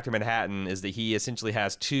understand Dr. Manhattan is that he essentially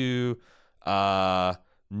has two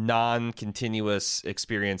non-continuous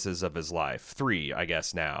experiences of his life. 3, I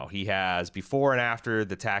guess now. He has before and after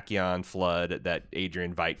the tachyon flood that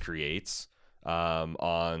Adrian Veidt creates.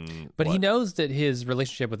 But he knows that his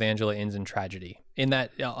relationship with Angela ends in tragedy. In that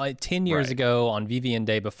 10 years ago on Vivian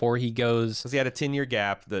Day, before he goes... Because he had a 10-year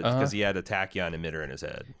gap because he had a tachyon emitter in his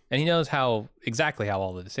head. And he knows exactly how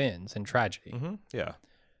all of this ends, in tragedy. Yeah.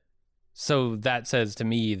 So that says to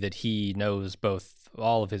me that he knows both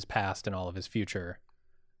all of his past and all of his future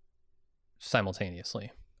simultaneously,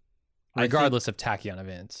 regardless of tachyon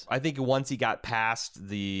events. I think once he got past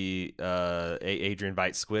the Adrian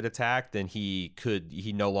Veidt squid attack, then he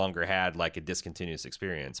no longer had like a discontinuous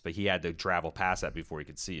experience, but he had to travel past that before he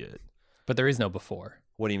could see it. But there is no before.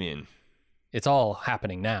 What do you mean? It's all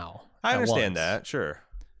happening now. I understand that, sure.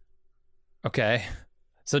 Okay.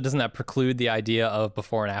 So doesn't that preclude the idea of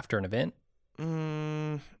before and after an event?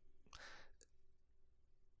 I'm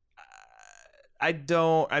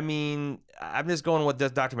just going with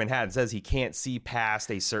what Dr. Manhattan says. He can't see past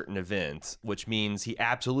a certain event, which means he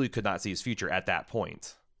absolutely could not see his future at that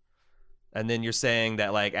point. And then you're saying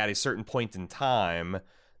that, like, at a certain point in time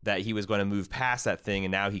that he was going to move past that thing,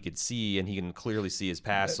 and now he could see, and he can clearly see his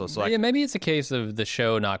past. Yeah, maybe it's a case of the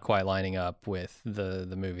show not quite lining up with the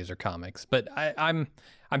movies or comics, but I'm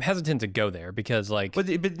hesitant to go there because, like, but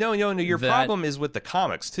no, your problem is with the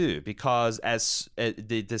comics too, because as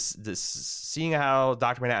this seeing how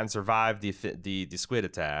Dr. Manhattan survived the squid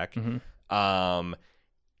attack,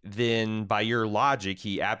 then by your logic,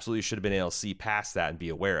 he absolutely should have been able to see past that and be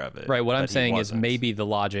aware of it. Right. What I'm saying is maybe the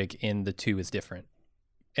logic in the two is different.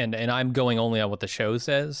 And I'm going only on what the show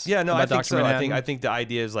says. Yeah, no, I think so. I think the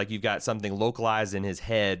idea is like you've got something localized in his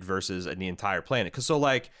head versus in the entire planet. Because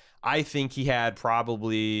I think he had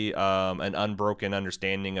probably an unbroken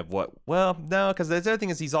understanding of what. Well, no, because the other thing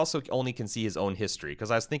is he's also only can see his own history.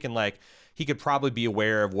 Because I was thinking like he could probably be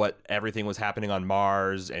aware of what everything was happening on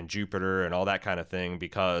Mars and Jupiter and all that kind of thing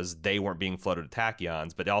because they weren't being flooded with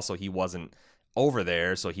tachyons. But also he wasn't over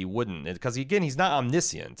there, so he wouldn't. Because again, he's not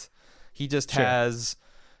omniscient. He just has.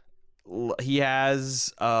 He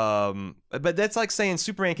has but that's like saying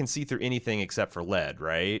Superman can see through anything except for lead,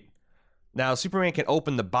 right? Now Superman can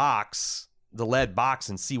open the lead box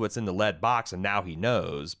and see what's in the lead box, and now he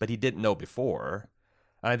knows, but he didn't know before.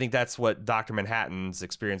 And I think that's what Dr. Manhattan's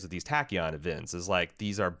experience with these tachyon events is like.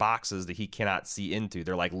 These are boxes that he cannot see into.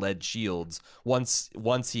 They're like lead shields. Once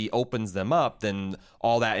he opens them up, then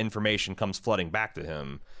all that information comes flooding back to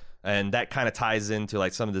him. And that kind of ties into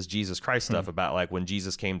like some of this Jesus Christ stuff about like when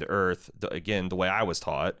Jesus came to earth, again, the way I was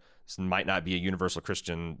taught. This might not be a universal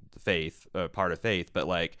Christian faith, part of faith, but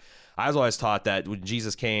like I was always taught that when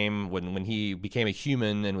Jesus came, when he became a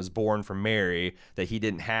human and was born from Mary, that he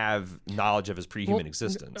didn't have knowledge of his pre-human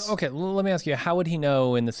existence. Okay, let me ask you, how would he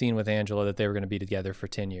know in the scene with Angela that they were going to be together for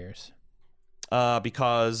 10 years?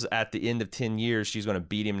 Because at the end of 10 years, she's going to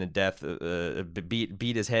beat him to death,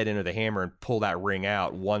 beat his head into the hammer and pull that ring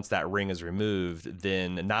out. Once that ring is removed,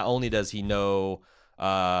 then not only does he know,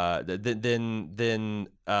 then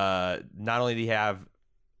not only do he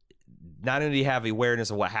have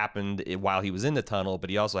awareness of what happened while he was in the tunnel, but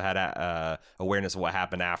he also had awareness of what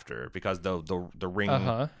happened after, because the ring.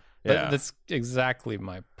 Yeah, that's exactly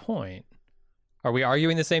my point. Are we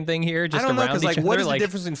arguing the same thing here? Just I don't know, because like, what is the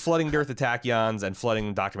difference between flooding Earth with tachyons and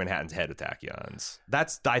flooding Dr. Manhattan's head with tachyons?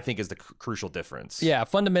 That's, I think, is the crucial difference. Yeah,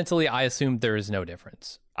 fundamentally, I assume there is no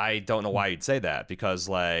difference. I don't know why you'd say that, because,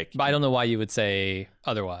 like... But I don't know why you would say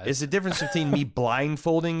otherwise. It's the difference between me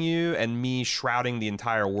blindfolding you and me shrouding the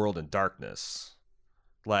entire world in darkness.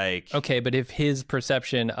 Like... Okay, but if his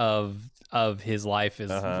perception of his life is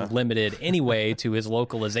limited anyway to his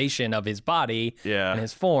localization of his body and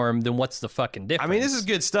his form, then what's the fucking difference? I mean, this is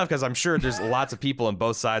good stuff, because I'm sure there's lots of people on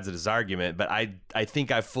both sides of this argument, but I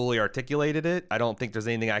think I've fully articulated it. I don't think there's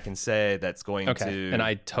anything I can say that's going to... And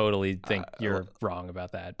I totally think you're wrong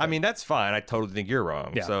about that. But... I mean, that's fine. I totally think you're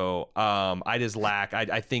wrong. Yeah. So I just lack...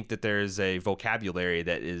 I think that there's a vocabulary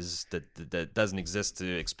that doesn't exist to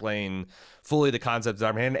explain fully the concept of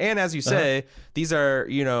Dr. Manhattan. And as you say, these are,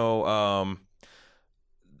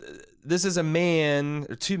 this is a man,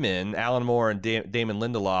 or two men, Alan Moore and Damon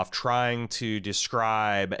Lindelof, trying to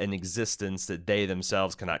describe an existence that they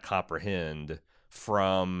themselves cannot comprehend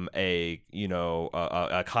from a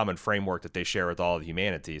common framework that they share with all of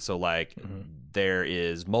humanity. So like there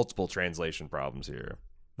is multiple translation problems here.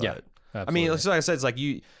 But, yeah. Absolutely. I mean, like I said, it's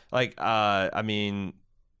like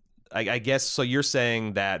I guess, so you're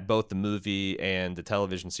saying that both the movie and the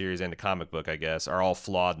television series and the comic book, I guess, are all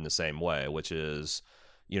flawed in the same way, which is,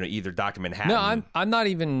 either Dr. Manhattan... No, I'm not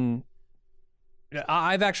even...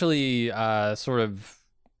 I've actually sort of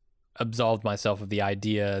absolved myself of the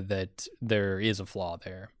idea that there is a flaw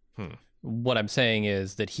there. What I'm saying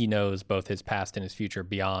is that he knows both his past and his future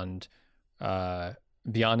beyond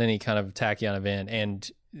any kind of tachyon event, and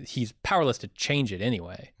he's powerless to change it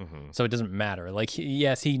anyway. So it doesn't matter. Like,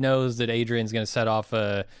 yes, he knows that Adrian's going to set off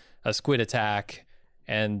a squid attack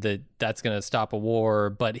and that's going to stop a war,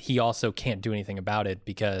 but he also can't do anything about it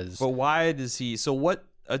because... But why does he... So what...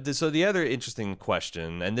 so the other interesting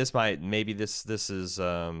question, and this is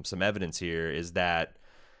some evidence here, is that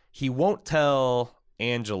he won't tell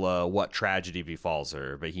Angela what tragedy befalls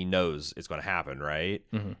her, but he knows it's going to happen, right?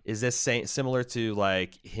 Is this similar to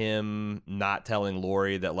like him not telling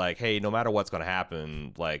Lori that like, hey, no matter what's going to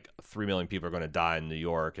happen, like 3 million people are going to die in New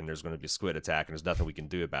York and there's going to be a squid attack and there's nothing we can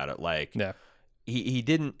do about it? Like, he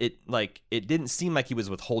didn't, it didn't seem like he was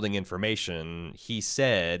withholding information. He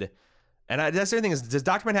said, and that's the other thing is, does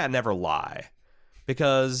Dr. Manhattan ever lie?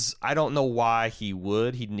 Because I don't know why he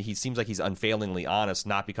would. He seems like he's unfailingly honest,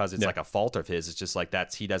 not because it's like a fault of his. It's just like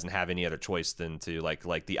he doesn't have any other choice than to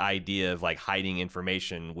like the idea of like hiding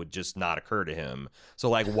information would just not occur to him. So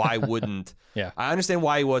like, why wouldn't? I understand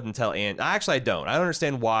why he wouldn't tell Actually, I don't. I don't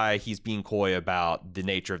understand why he's being coy about the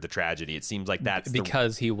nature of the tragedy. It seems like that's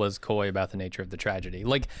because he was coy about the nature of the tragedy.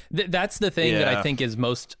 Like that's the thing that I think is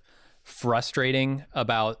most frustrating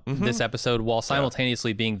about this episode, while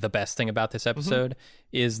simultaneously being the best thing about this episode,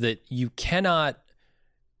 is that you cannot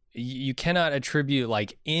attribute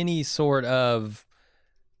like any sort of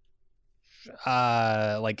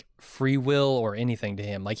like free will or anything to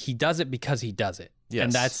him. Like he does it because he does it. Yes.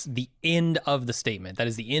 And that's the end of the statement. That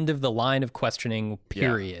is the end of the line of questioning,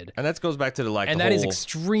 period. Yeah. And that goes back to that is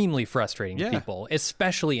extremely frustrating to people,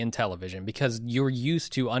 especially in television, because you're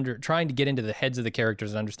used to trying to get into the heads of the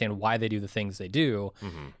characters and understand why they do the things they do.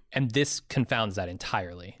 And this confounds that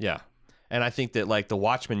entirely. Yeah. And I think that like the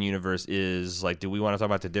Watchmen universe is like, do we want to talk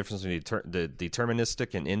about the difference between the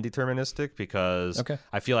deterministic and indeterministic? Because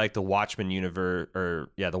I feel like the Watchmen universe,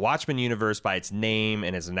 the Watchmen universe by its name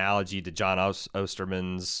and its analogy to John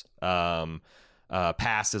Osterman's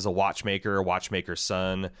past as a watchmaker's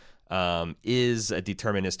son, is a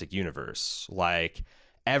deterministic universe. Like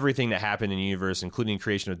everything that happened in the universe, including the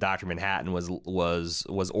creation of Dr. Manhattan, was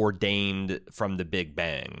ordained from the Big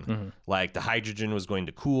Bang. Like the hydrogen was going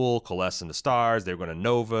to coalesce into stars. They were going to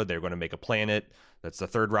nova. They were going to make a planet that's the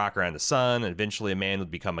third rock around the sun, and eventually a man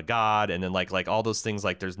would become a god. And then like all those things,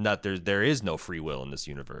 like there is no free will in this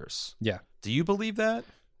universe. Yeah. Do you believe that?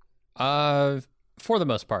 For the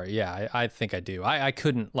most part, yeah, I think I do. I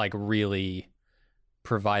couldn't like really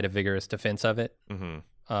provide a vigorous defense of it.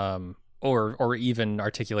 Or even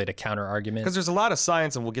articulate a counter argument. Because there's a lot of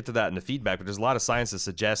science, and we'll get to that in the feedback, but there's a lot of science that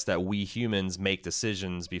suggests that we humans make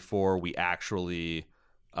decisions before we actually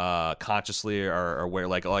consciously are aware.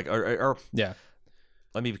 Yeah.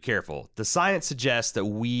 Let me be careful. The science suggests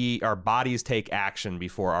that our bodies take action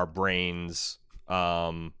before our brains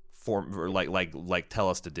tell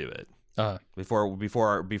us to do it.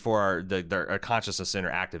 Before our consciousess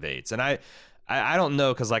center activates. And I don't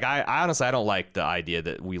know, because like I honestly I don't like the idea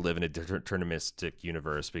that we live in a deterministic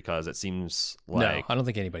universe, because it seems like no, I don't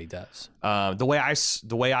think anybody does. The way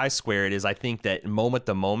I square it is, I think that moment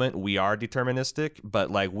to moment we are deterministic,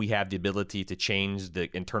 but like we have the ability to change the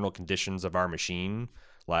internal conditions of our machine.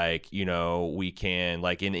 Like, you know, we can,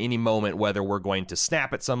 like, in any moment, whether we're going to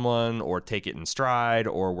snap at someone or take it in stride,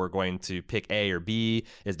 or we're going to pick A or B,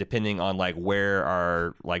 is depending on like where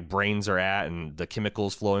our like brains are at and the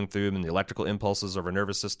chemicals flowing through them and the electrical impulses of our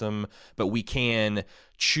nervous system. But we can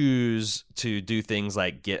choose to do things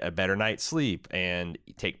like get a better night's sleep and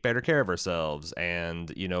take better care of ourselves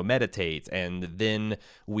and, you know, meditate. And then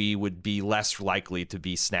we would be less likely to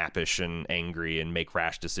be snappish and angry and make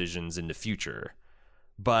rash decisions in the future.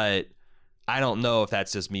 But I don't know if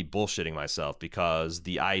that's just me bullshitting myself, because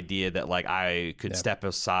the idea that like I could step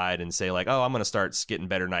aside and say like, oh, I'm going to start getting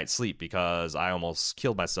better night's sleep because I almost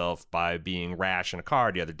killed myself by being rash in a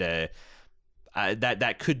car the other day.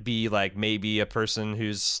 That could be like maybe a person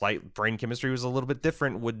whose slight brain chemistry was a little bit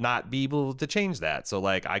different would not be able to change that. So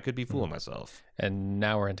like I could be fooling myself. And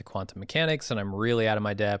now we're into quantum mechanics, and I'm really out of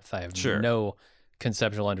my depth. I have no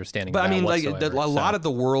conceptual understanding. But of that I mean, like a lot of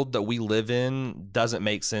the world that we live in doesn't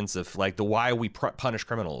make sense if like the why we punish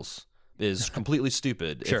criminals is completely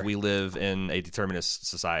stupid if we live in a determinist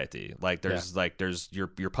society. Like there's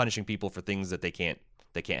you're punishing people for things that they can't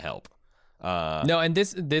help. No, and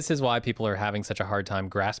this is why people are having such a hard time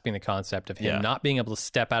grasping the concept of him not being able to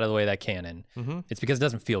step out of the way of that canon. It's because it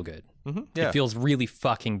doesn't feel good. It feels really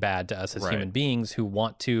fucking bad to us as human beings who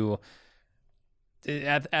want to,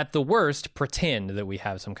 at the worst, pretend that we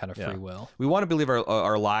have some kind of free will. We want to believe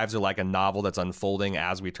our lives are like a novel that's unfolding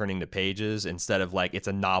as we're turning the pages, instead of like it's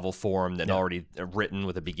a novel formed and already written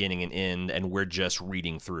with a beginning and end, and we're just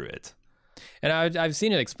reading through it. And I've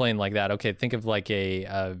seen it explained like that. Okay, think of like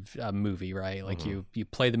a movie, right? Like you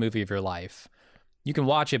play the movie of your life. You can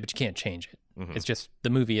watch it, but you can't change it. It's just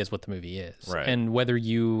the movie is what the movie is. Right. And whether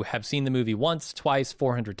you have seen the movie once, twice,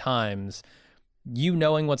 400 times, you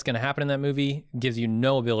knowing what's going to happen in that movie gives you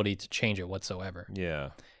no ability to change it whatsoever. Yeah.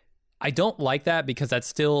 I don't like that, because that's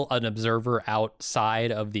still an observer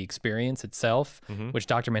outside of the experience itself, which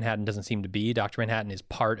Dr. Manhattan doesn't seem to be. Dr. Manhattan is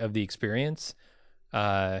part of the experience.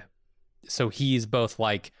 So he's both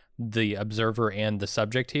like the observer and the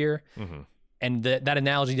subject here. And that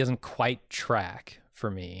analogy doesn't quite track for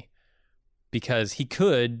me, because he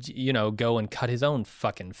could, you know, go and cut his own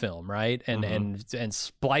fucking film, right? And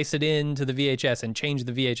splice it into the VHS and change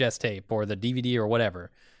the VHS tape or the DVD or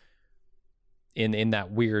whatever in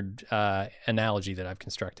that weird analogy that I've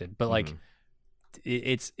constructed. But like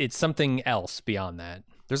it's something else beyond that.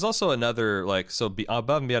 There's also another, like, so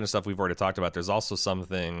above and beyond the stuff we've already talked about, there's also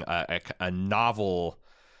something, a novel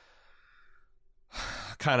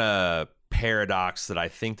kind of paradox that I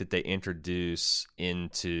think that they introduce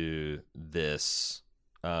into this,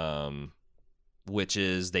 which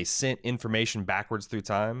is they sent information backwards through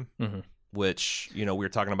time, which, you know, we were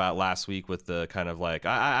talking about last week with the kind of like,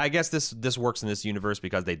 I guess this works in this universe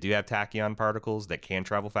because they do have tachyon particles that can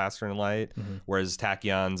travel faster than light, whereas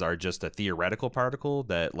tachyons are just a theoretical particle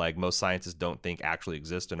that like most scientists don't think actually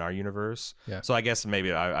exist in our universe. So I guess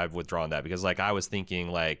maybe I've withdrawn that, because like I was thinking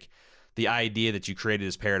like the idea that you created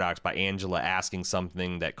this paradox by Angela asking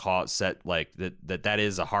something that that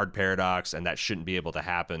is a hard paradox and that shouldn't be able to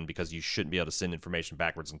happen because you shouldn't be able to send information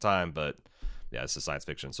backwards in time. But yeah, it's a science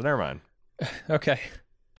fiction, so never mind. Okay.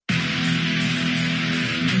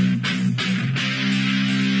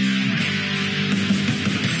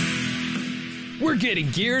 We're getting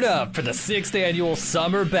geared up for the 6th annual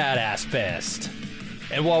Summer Badass Fest.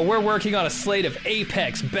 And while we're working on a slate of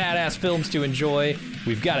apex badass films to enjoy,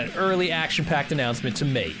 we've got an early action-packed announcement to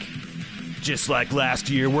make. Just like last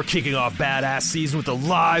year, we're kicking off Badass Season with a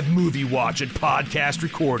live movie watch and podcast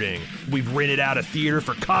recording. We've rented out a theater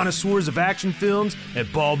for connoisseurs of action films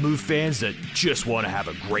and Bald Move fans that just want to have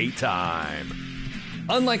a great time.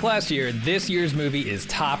 Unlike last year, this year's movie is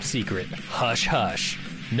top secret. Hush hush.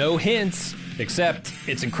 No hints, except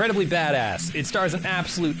it's incredibly badass. It stars an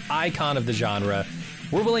absolute icon of the genre.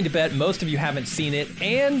 We're willing to bet most of you haven't seen it,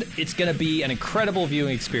 and it's going to be an incredible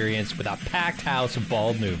viewing experience with a packed house of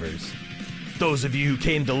bald movers. Those of you who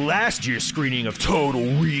came to last year's screening of Total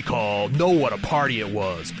Recall know what a party it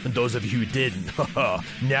was. And those of you who didn't,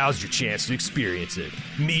 now's your chance to experience it.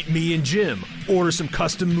 Meet me and Jim, order some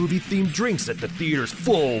custom movie-themed drinks at the theater's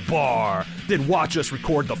full bar, then watch us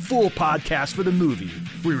record the full podcast for the movie.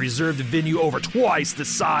 We reserved the venue over twice the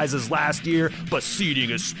size as last year, but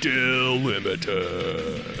seating is still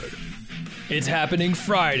limited. It's happening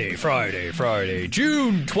Friday,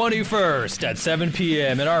 June 21st at 7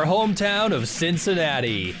 p.m. in our hometown of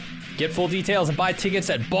Cincinnati. Get full details and buy tickets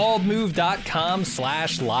at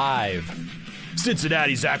baldmove.com/live.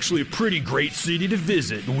 Cincinnati's actually a pretty great city to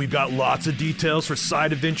visit, and we've got lots of details for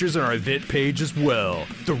side adventures on our event page as well.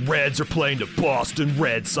 The Reds are playing the Boston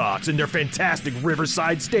Red Sox in their fantastic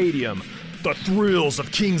Riverside Stadium. The thrills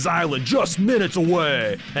of Kings Island just minutes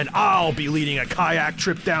away, and I'll be leading a kayak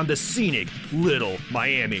trip down the scenic Little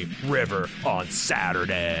Miami River on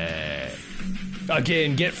Saturday.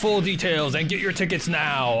 Again, get full details and get your tickets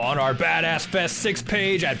now on our Badass Fest 6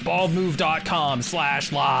 page at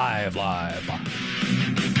baldmove.com/live.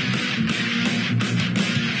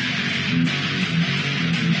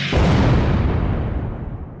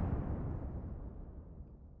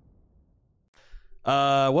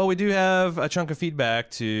 Well, we do have a chunk of feedback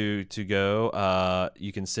to go.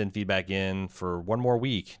 You can send feedback in for one more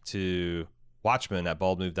week to Watchmen at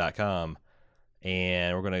baldmove.com.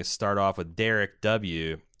 And we're going to start off with Derek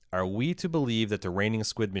W. Are we to believe that the raining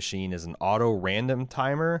squid machine is an auto-random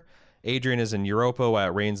timer? Adrian is in Europa while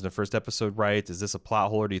it rains in the first episode, right? Is this a plot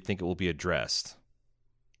hole, or do you think it will be addressed?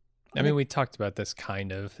 I mean, we talked about this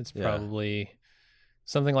kind of. It's probably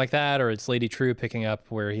something like that, or it's Lady True picking up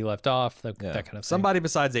where he left off, that kind of thing. Somebody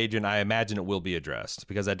besides Adrian, I imagine it will be addressed,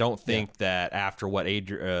 because I don't think that after what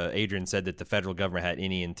Adrian said that the federal government had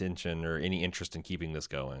any intention or any interest in keeping this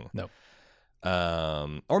going. No.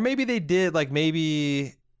 Or maybe they did, like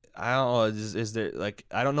maybe, I don't know, is there, like,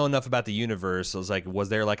 I don't know enough about the universe. So it's like, was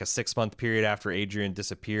there like a 6-month period after Adrian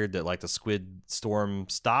disappeared that like the squid storm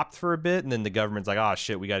stopped for a bit, and then the government's like, oh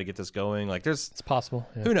shit, we got to get this going. Like it's possible.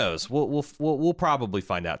 Yeah. Who knows? We'll probably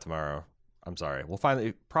find out tomorrow. I'm sorry. We'll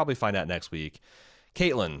probably find out next week.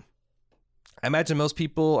 Caitlin, I imagine most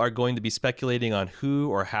people are going to be speculating on who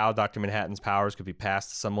or how Dr. Manhattan's powers could be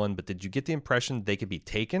passed to someone, but did you get the impression they could be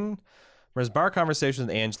taken? Whereas bar conversations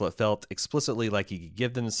with Angela felt explicitly like he could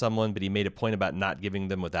give them to someone, but he made a point about not giving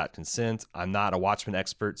them without consent. I'm not a Watchmen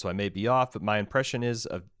expert, so I may be off, but my impression is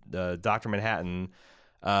of Dr. Manhattan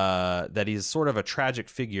that he's sort of a tragic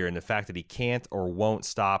figure in the fact that he can't or won't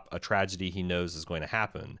stop a tragedy he knows is going to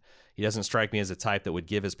happen. He doesn't strike me as a type that would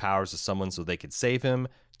give his powers to someone so they could save him.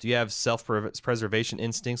 Do you have self-preservation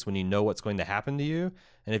instincts when you know what's going to happen to you?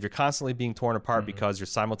 And if you're constantly being torn apart because you're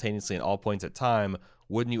simultaneously in all points at time,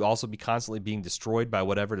 wouldn't you also be constantly being destroyed by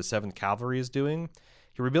whatever the 7th Cavalry is doing?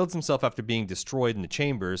 He rebuilds himself after being destroyed in the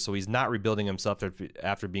chambers, so he's not rebuilding himself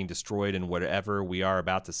after being destroyed in whatever we are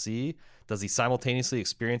about to see. Does he simultaneously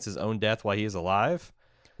experience his own death while he is alive?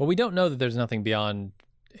 Well, we don't know that there's nothing beyond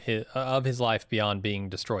his life beyond being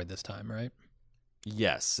destroyed this time, right?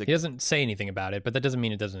 Yes. He doesn't say anything about it, but that doesn't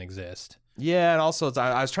mean it doesn't exist. Yeah, and also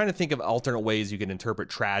I was trying to think of alternate ways you can interpret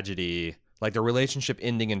tragedy, like the relationship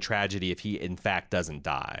ending in tragedy if he in fact doesn't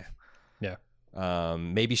die. Yeah.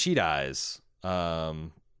 Maybe she dies. Yeah,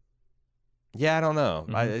 I don't know.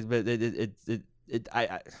 Mm-hmm.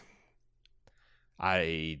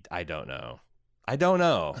 I don't know. I don't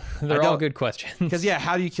know. They're all good questions. Because, yeah,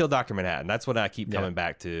 how do you kill Dr. Manhattan? That's what I keep coming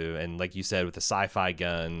back to. And like you said, with the sci-fi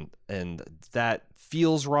gun, and that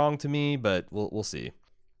feels wrong to me, but we'll see.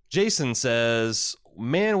 Jason says,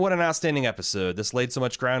 man, what an outstanding episode. This laid so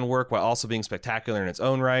much groundwork while also being spectacular in its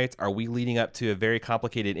own right. Are we leading up to a very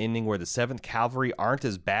complicated ending where the 7th Cavalry aren't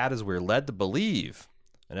as bad as we're led to believe?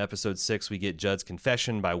 In episode 6, we get Judd's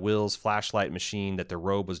confession by Will's flashlight machine that the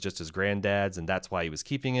robe was just his granddad's and that's why he was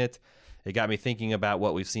keeping it. It got me thinking about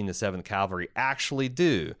what we've seen the 7th Cavalry actually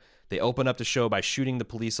do. They open up the show by shooting the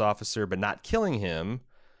police officer but not killing him.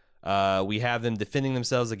 We have them defending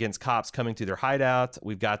themselves against cops coming to their hideout.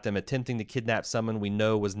 We've got them attempting to kidnap someone we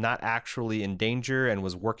know was not actually in danger and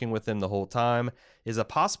was working with them the whole time. Is it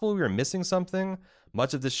possible we are missing something?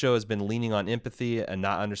 Much of this show has been leaning on empathy and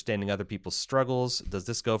not understanding other people's struggles. Does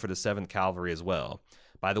this go for the 7th Cavalry as well?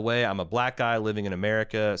 By the way, I'm a black guy living in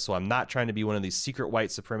America, so I'm not trying to be one of these secret white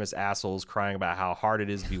supremacist assholes crying about how hard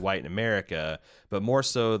it is to be white in America, but more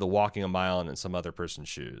so the walking a mile in some other person's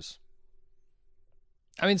shoes.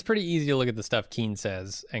 I mean, it's pretty easy to look at the stuff Keen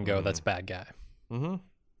says and go, that's bad guy. Mm-hmm.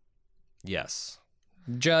 Yes.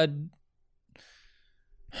 Judd,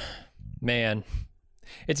 man,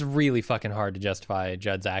 it's really fucking hard to justify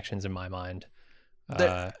Judd's actions in my mind.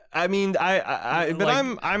 I mean, but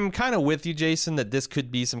like, I'm kind of with you, Jason, that this could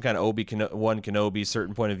be some kind of Obi-Wan Kenobi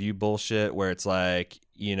certain point of view bullshit where it's like,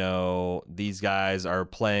 you know, these guys are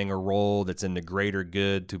playing a role that's in the greater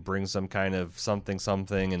good to bring some kind of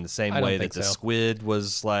something in the same way that the squid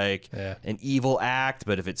was like an evil act,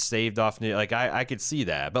 but if it's saved off, like I could see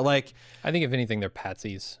that. But like, I think if anything, they're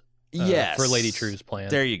patsies. Yes. For Lady True's plan.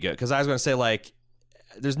 There you go. Because I was going to say, like,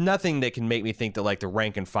 there's nothing that can make me think that like the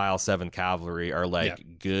rank and file 7th Cavalry are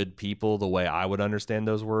like good people the way I would understand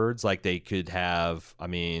those words. Like they could have, I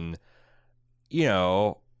mean, you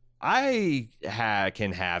know, I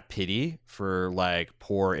can have pity for like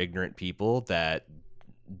poor ignorant people that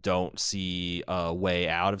don't see a way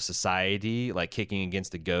out of society, like kicking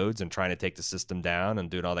against the goads and trying to take the system down and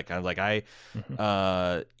doing all that kind of like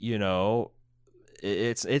you know,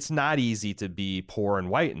 it's not easy to be poor and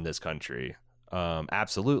white in this country.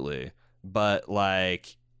 Absolutely. But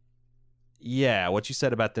like, yeah, what you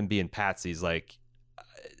said about them being patsies, like,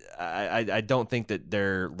 I don't think that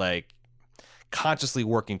they're like consciously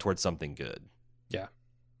working towards something good. Yeah.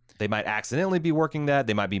 They might accidentally be working that.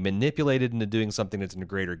 They might be manipulated into doing something that's in the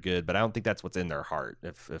greater good, but I don't think that's what's in their heart,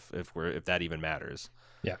 if that even matters.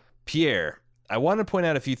 Yeah. Pierre, I want to point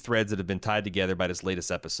out a few threads that have been tied together by this latest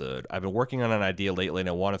episode. I've been working on an idea lately, and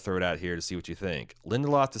I want to throw it out here to see what you think.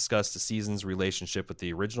 Lindelof discussed the season's relationship with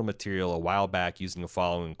the original material a while back using the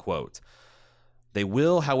following quote. They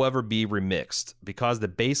will, however, be remixed because the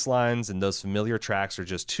bass lines and those familiar tracks are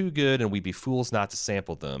just too good, and we'd be fools not to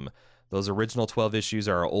sample them. Those original 12 issues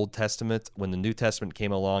are our Old Testament when the New Testament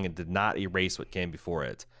came along and did not erase what came before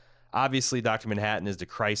it. Obviously, Dr. Manhattan is the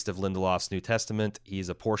Christ of Lindelof's New Testament. He is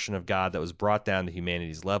a portion of God that was brought down to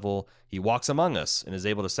humanity's level. He walks among us and is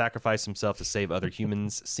able to sacrifice himself to save other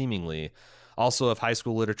humans, seemingly. Also, if high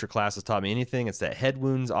school literature class has taught me anything, it's that head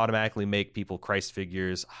wounds automatically make people Christ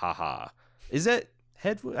figures. Ha ha. Is it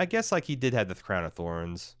head? I guess like he did have the crown of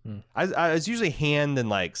thorns. I was usually hand and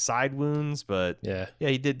like side wounds, but yeah,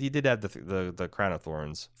 he did have the crown of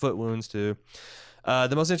thorns. Foot wounds too.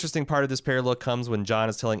 The most interesting part of this parallel comes when John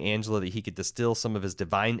is telling Angela that he could distill some of his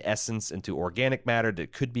divine essence into organic matter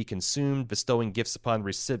that could be consumed, bestowing gifts upon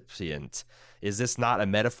recipient. Is this not a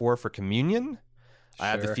metaphor for communion? Sure.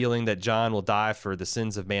 I have the feeling that John will die for the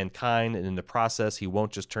sins of mankind, and in the process, he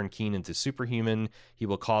won't just turn Keen into superhuman. He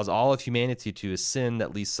will cause all of humanity to ascend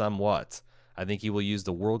at least somewhat. I think he will use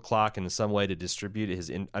the world clock in some way to distribute his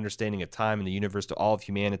understanding of time and the universe to all of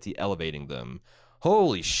humanity, elevating them.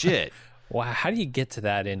 Holy shit. Wow, how do you get to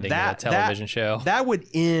that ending of a television show? That would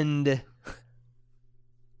end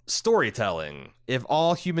storytelling. If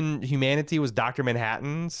all humanity was Dr.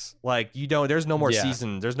 Manhattan's, like, you don't, there's no more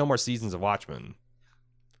seasons of Watchmen.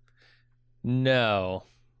 No,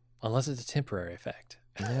 unless it's a temporary effect.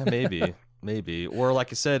 Yeah, maybe. Or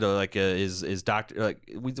like I said, like is Dr. like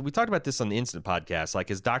we talked about this on the Instant podcast. Like,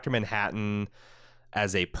 is Dr. Manhattan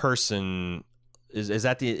as a person? Is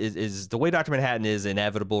that is the way Dr. Manhattan is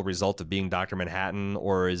inevitable result of being Dr. Manhattan,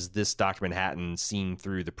 or is this Dr. Manhattan seen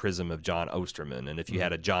through the prism of John Osterman? And if you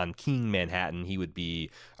had a John King Manhattan, he would be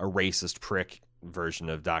a racist prick version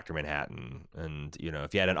of Dr. Manhattan. And, you know,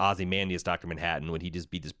 if you had an Ozymandias Dr. Manhattan, would he just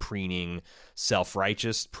be this preening,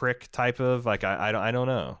 self-righteous prick type of, like, I don't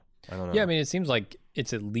know. Yeah, I mean, it seems like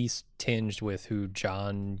it's at least tinged with who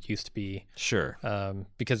John used to be. Sure.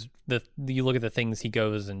 Because you look at the things he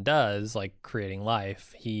goes and does, like creating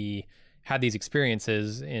life, he had these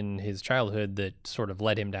experiences in his childhood that sort of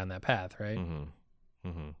led him down that path, right? Mm-hmm.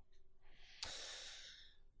 Mm-hmm.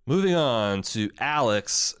 Moving on to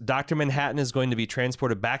Alex, Dr. Manhattan is going to be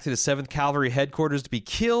transported back to the 7th Cavalry headquarters to be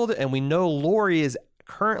killed, and we know Lori is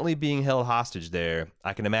currently being held hostage there.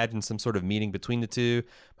 I can imagine some sort of meeting between the two.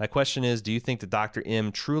 My question is, do you think that Dr.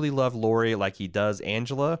 M truly loved Lori like he does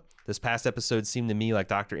Angela? This past episode seemed to me like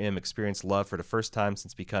Dr. M experienced love for the first time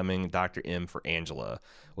since becoming Dr. M for Angela.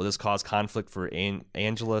 Will this cause conflict for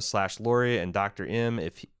Angela/Lori and Dr. M?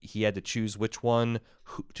 If he had to choose which one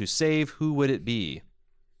to save, who would it be?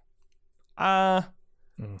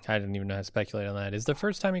 I didn't even know how to speculate on that. Is the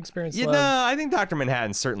first time he experienced You love? know, I think Dr.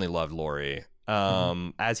 Manhattan certainly loved Lori.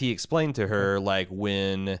 As he explained to her, like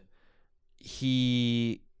when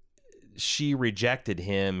she rejected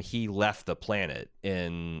him, he left the planet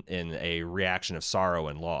in a reaction of sorrow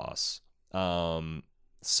and loss.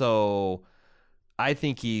 So I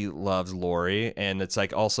think he loves Lori, and it's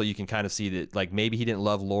like also you can kind of see that like maybe he didn't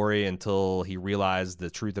love Lori until he realized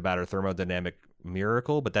the truth about her thermodynamic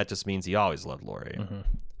miracle, but that just means he always loved Lori.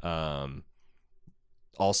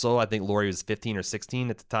 Also, I think Lori was 15 or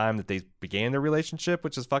 16 at the time that they began their relationship,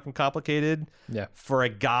 which is fucking complicated for a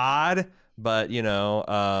god, but you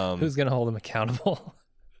know, who's gonna hold him accountable?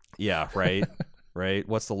 Yeah, right. Right.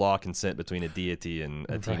 What's the law of consent between a deity and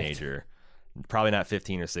a teenager? Probably not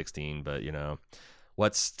 15 or 16, but you know,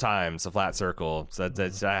 what's time? It's a flat circle. So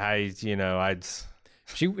that's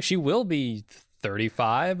She will be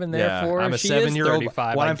 35, and therefore I'm a she 7-year-old. is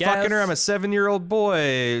 35. When I I'm guess. fucking her, I'm a 7-year-old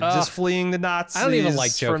boy just fleeing the Nazis I don't even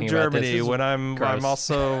like joking from about Germany. this. When I'm gross.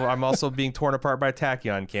 I'm also being torn apart by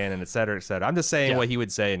tachyon cannon, et cetera, et cetera. I'm just saying what he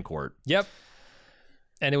would say in court. Yep.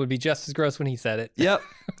 And it would be just as gross when he said it.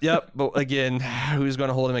 Yep. But again, who's going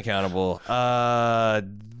to hold him accountable?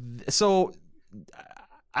 So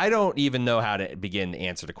I don't even know how to begin to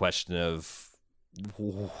answer the question of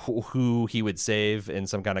who he would save in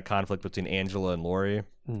some kind of conflict between Angela and Lori.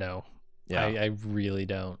 No. Yeah. I really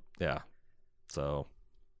don't. Yeah. So,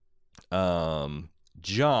 John,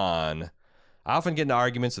 I often get into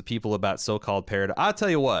arguments with people about so-called paradox. I'll tell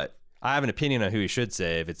you what, I have an opinion on who he should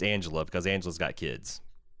save. It's Angela, because Angela's got kids.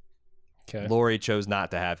 Okay. Lori chose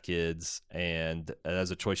not to have kids, and that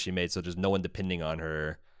was a choice she made, so there's no one depending on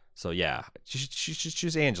her. So, yeah,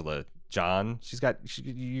 she's Angela. John,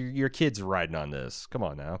 your kids are riding on this. Come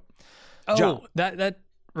on now. Oh, John. that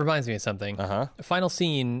reminds me of something. Final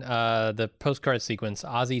scene, the postcard sequence.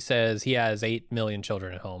 Ozzy says he has 8 million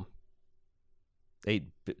children at home. Did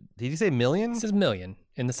he say million? It says million.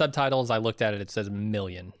 In the subtitles, I looked at it. It says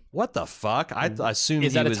million. What the fuck? I assumed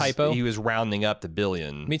Is that a typo? He was rounding up to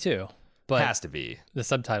billion. Me too. But has to be. The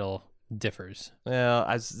subtitle differs. Well,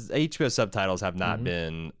 HBO subtitles have not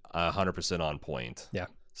been 100% on point. Yeah.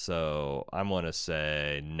 So I'm going to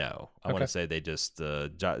say no. I want to say they just,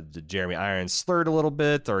 Jeremy Irons slurred a little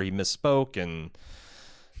bit, or he misspoke, and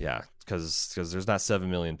yeah, because there's not 7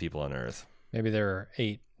 million people on Earth. Maybe there are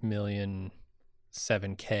 8 million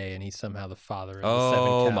 7K, and he's somehow the father of the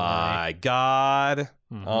 7K. Oh my God.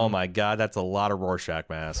 Oh my God. That's a lot of Rorschach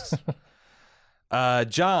masks.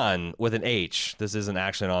 John with an H. This isn't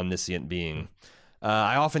actually an omniscient being.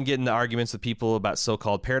 I often get into arguments with people about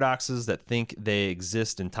so-called paradoxes that think they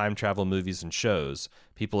exist in time travel movies and shows.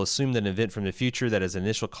 People assume that an event from the future that is an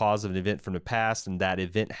initial cause of an event from the past, and that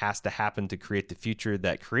event has to happen to create the future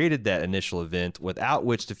that created that initial event, without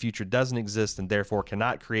which the future doesn't exist and therefore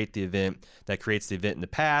cannot create the event that creates the event in the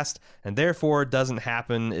past, and therefore doesn't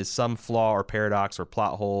happen is some flaw or paradox or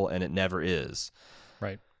plot hole, and it never is.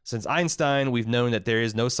 Right. Since Einstein, we've known that there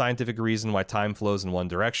is no scientific reason why time flows in one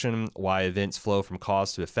direction, why events flow from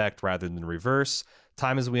cause to effect rather than reverse.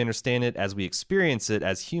 Time as we understand it, as we experience it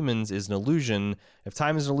as humans, is an illusion. If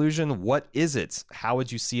time is an illusion, what is it? How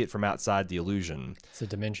would you see it from outside the illusion? It's a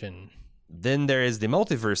dimension. Then there is the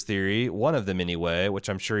multiverse theory, one of them anyway, which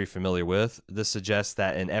I'm sure you're familiar with. This suggests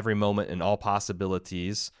that in every moment and all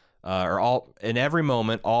possibilities... in every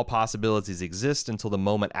moment, all possibilities exist until the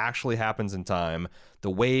moment actually happens in time. The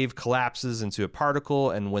wave collapses into a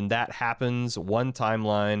particle, and when that happens, one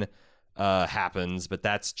timeline happens, but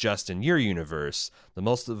that's just in your universe. The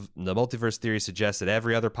multiverse theory suggests that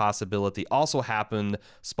every other possibility also happened,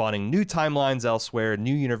 spawning new timelines elsewhere,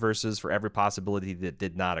 new universes for every possibility that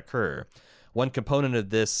did not occur. One component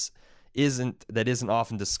of this isn't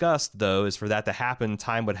often discussed, though, is for that to happen,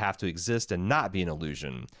 time would have to exist and not be an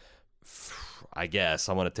illusion. I guess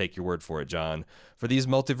I want to take your word for it, John. For these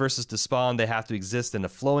multiverses to spawn, they have to exist in a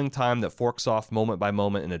flowing time that forks off moment by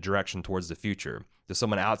moment in a direction towards the future. To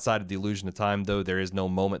someone outside of the illusion of time, though, there is no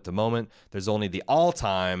moment to moment. There's only the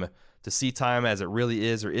all-time. To see time as it really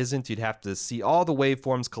is or isn't, you'd have to see all the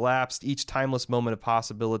waveforms collapsed. Each timeless moment of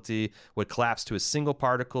possibility would collapse to a single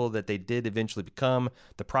particle that they did eventually become.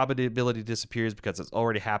 The probability disappears because it's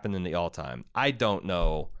already happened in the all-time. I don't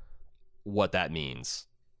know what that means.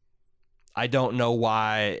 I don't know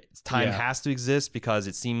why time has to exist, because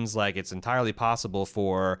it seems like it's entirely possible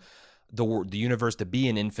for the universe to be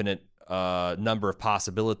an infinite number of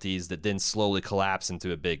possibilities that then slowly collapse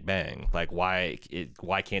into a big bang. Like, why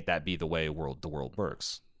can't that be the way the world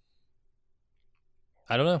works?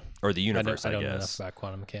 I don't know. Or the universe, I don't know guess. enough about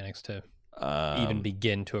quantum mechanics to even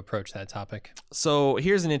begin to approach that topic. So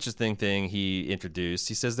here's an interesting thing he introduced.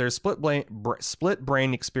 He says there's split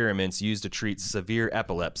brain experiments used to treat severe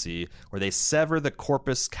epilepsy where they sever the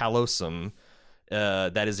corpus callosum,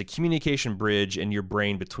 that is a communication bridge in your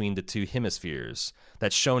brain between the two hemispheres.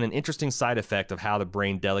 That's shown an interesting side effect of how the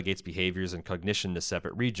brain delegates behaviors and cognition to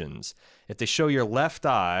separate regions. If they show your left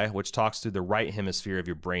eye, which talks to the right hemisphere of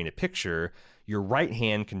your brain, a picture, your right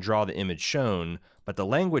hand can draw the image shown, but the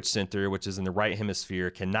language center, which is in the right hemisphere,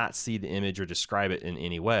 cannot see the image or describe it in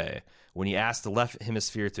any way. When you ask the left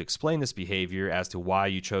hemisphere to explain this behavior as to why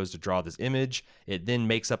you chose to draw this image, it then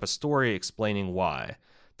makes up a story explaining why.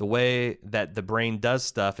 The way that the brain does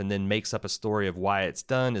stuff and then makes up a story of why it's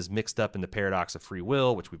done is mixed up in the paradox of free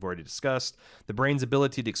will, which we've already discussed. The brain's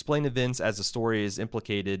ability to explain events as the story is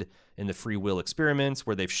implicated in the free will experiments,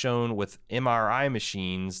 where they've shown with MRI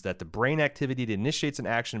machines that the brain activity that initiates an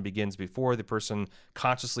action begins before the person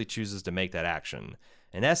consciously chooses to make that action.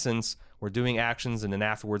 In essence, we're doing actions and then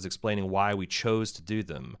afterwards explaining why we chose to do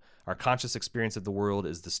them. Our conscious experience of the world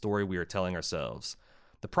is the story we are telling ourselves.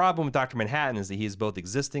 The problem with Dr. Manhattan is that he is both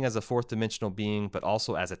existing as a fourth-dimensional being, but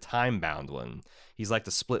also as a time-bound one. He's like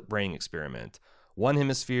the split brain experiment. One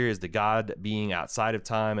hemisphere is the God being outside of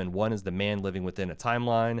time, and one is the man living within a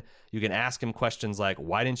timeline. You can ask him questions like,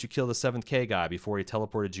 why didn't you kill the 7th K guy before he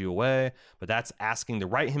teleported you away? But that's asking the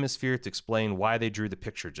right hemisphere to explain why they drew the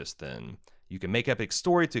picture just then. You can make up a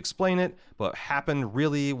story to explain it, but what happened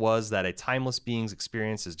really was that a timeless being's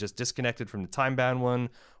experience is just disconnected from the time-bound one,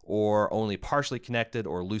 or only partially connected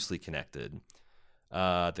or loosely connected.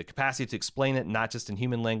 The capacity to explain it, not just in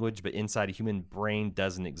human language, but inside a human brain,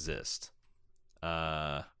 doesn't exist.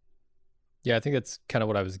 Yeah, I think that's kind of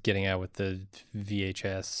what I was getting at with the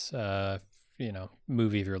VHS,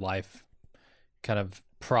 movie of your life kind of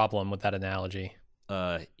problem with that analogy.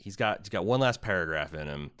 He's got one last paragraph in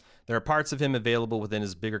him. There are parts of him available within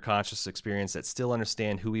his bigger conscious experience that still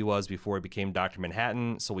understand who he was before he became Dr.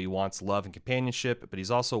 Manhattan, so he wants love and companionship, but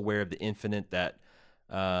he's also aware of the infinite that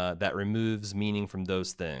removes meaning from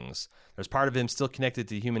those things. There's part of him still connected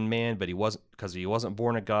to the human man, but he wasn't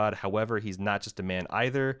born a god. However, he's not just a man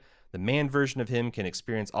either. The man version of him can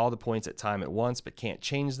experience all the points at time at once, but can't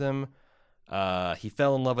change them. He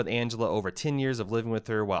fell in love with Angela over 10 years of living with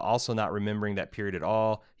her while also not remembering that period at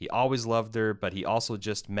all. He always loved her, but he also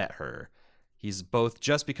just met her. He's both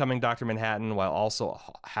just becoming Dr. Manhattan while also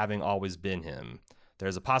having always been him.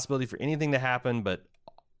 There's a possibility for anything to happen, but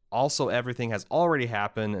also everything has already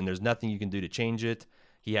happened and there's nothing you can do to change it.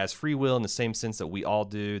 He has free will in the same sense that we all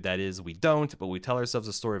do. That is, we don't, but we tell ourselves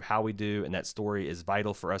a story of how we do, and that story is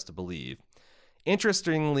vital for us to believe.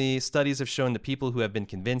 Interestingly, studies have shown that people who have been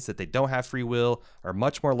convinced that they don't have free will are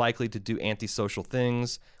much more likely to do antisocial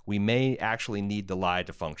things. We may actually need the lie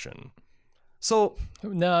to function. So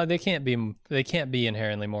no, they can't be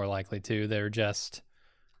inherently more likely to. They're just,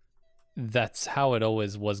 that's how it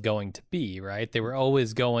always was going to be, right? They were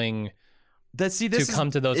always going to come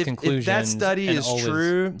to those conclusions. If that study is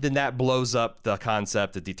true, then that blows up the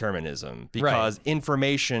concept of determinism, because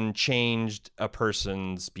information changed a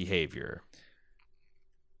person's behavior.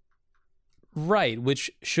 Right,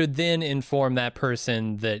 which should then inform that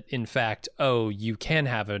person that, in fact, you can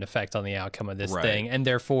have an effect on the outcome of this thing, and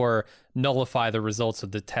therefore nullify the results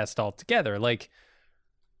of the test altogether. Like,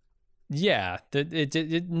 yeah,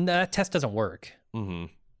 that test doesn't work, in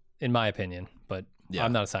my opinion, but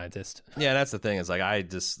I'm not a scientist. Yeah, that's the thing. Is like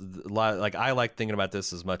I like thinking about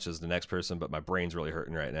this as much as the next person, but my brain's really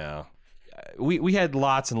hurting right now. We had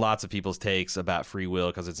lots and lots of people's takes about free will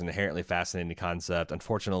because it's an inherently fascinating concept.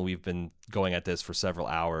 Unfortunately, we've been going at this for several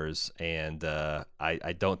hours, and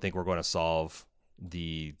I don't think we're going to solve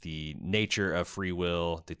the nature of free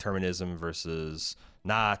will, determinism versus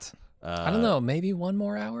not. I don't know, maybe one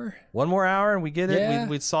more hour? One more hour and we get it? Yeah.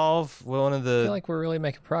 We'd solve one of the... I feel like we're really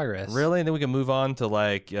making progress. Really? And then we can move on to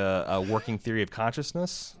like a working theory of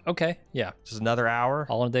consciousness? Okay, yeah. Just another hour?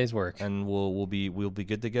 All in a day's work. And we'll be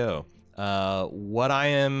good to go. What I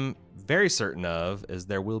am very certain of is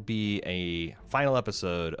there will be a final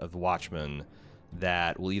episode of Watchmen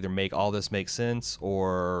that will either make all this make sense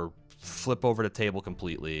or flip over the table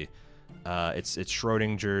completely. It's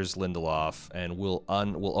Schrodinger's Lindelof, and we'll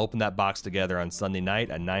open that box together on Sunday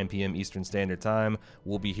night at 9 p.m. Eastern Standard Time.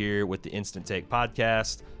 We'll be here with the Instant Take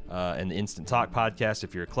podcast and the Instant Talk podcast.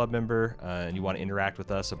 If you're a club member and you want to interact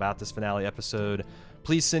with us about this finale episode,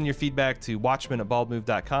 please send your feedback to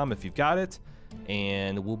watchmen@baldmove.com if you've got it.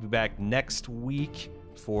 And we'll be back next week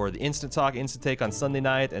for the Instant Talk, Instant Take on Sunday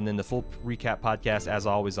night, and then the full recap podcast, as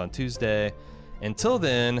always, on Tuesday. Until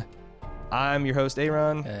then, I'm your host,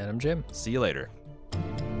 A.Ron. And I'm Jim. See you later.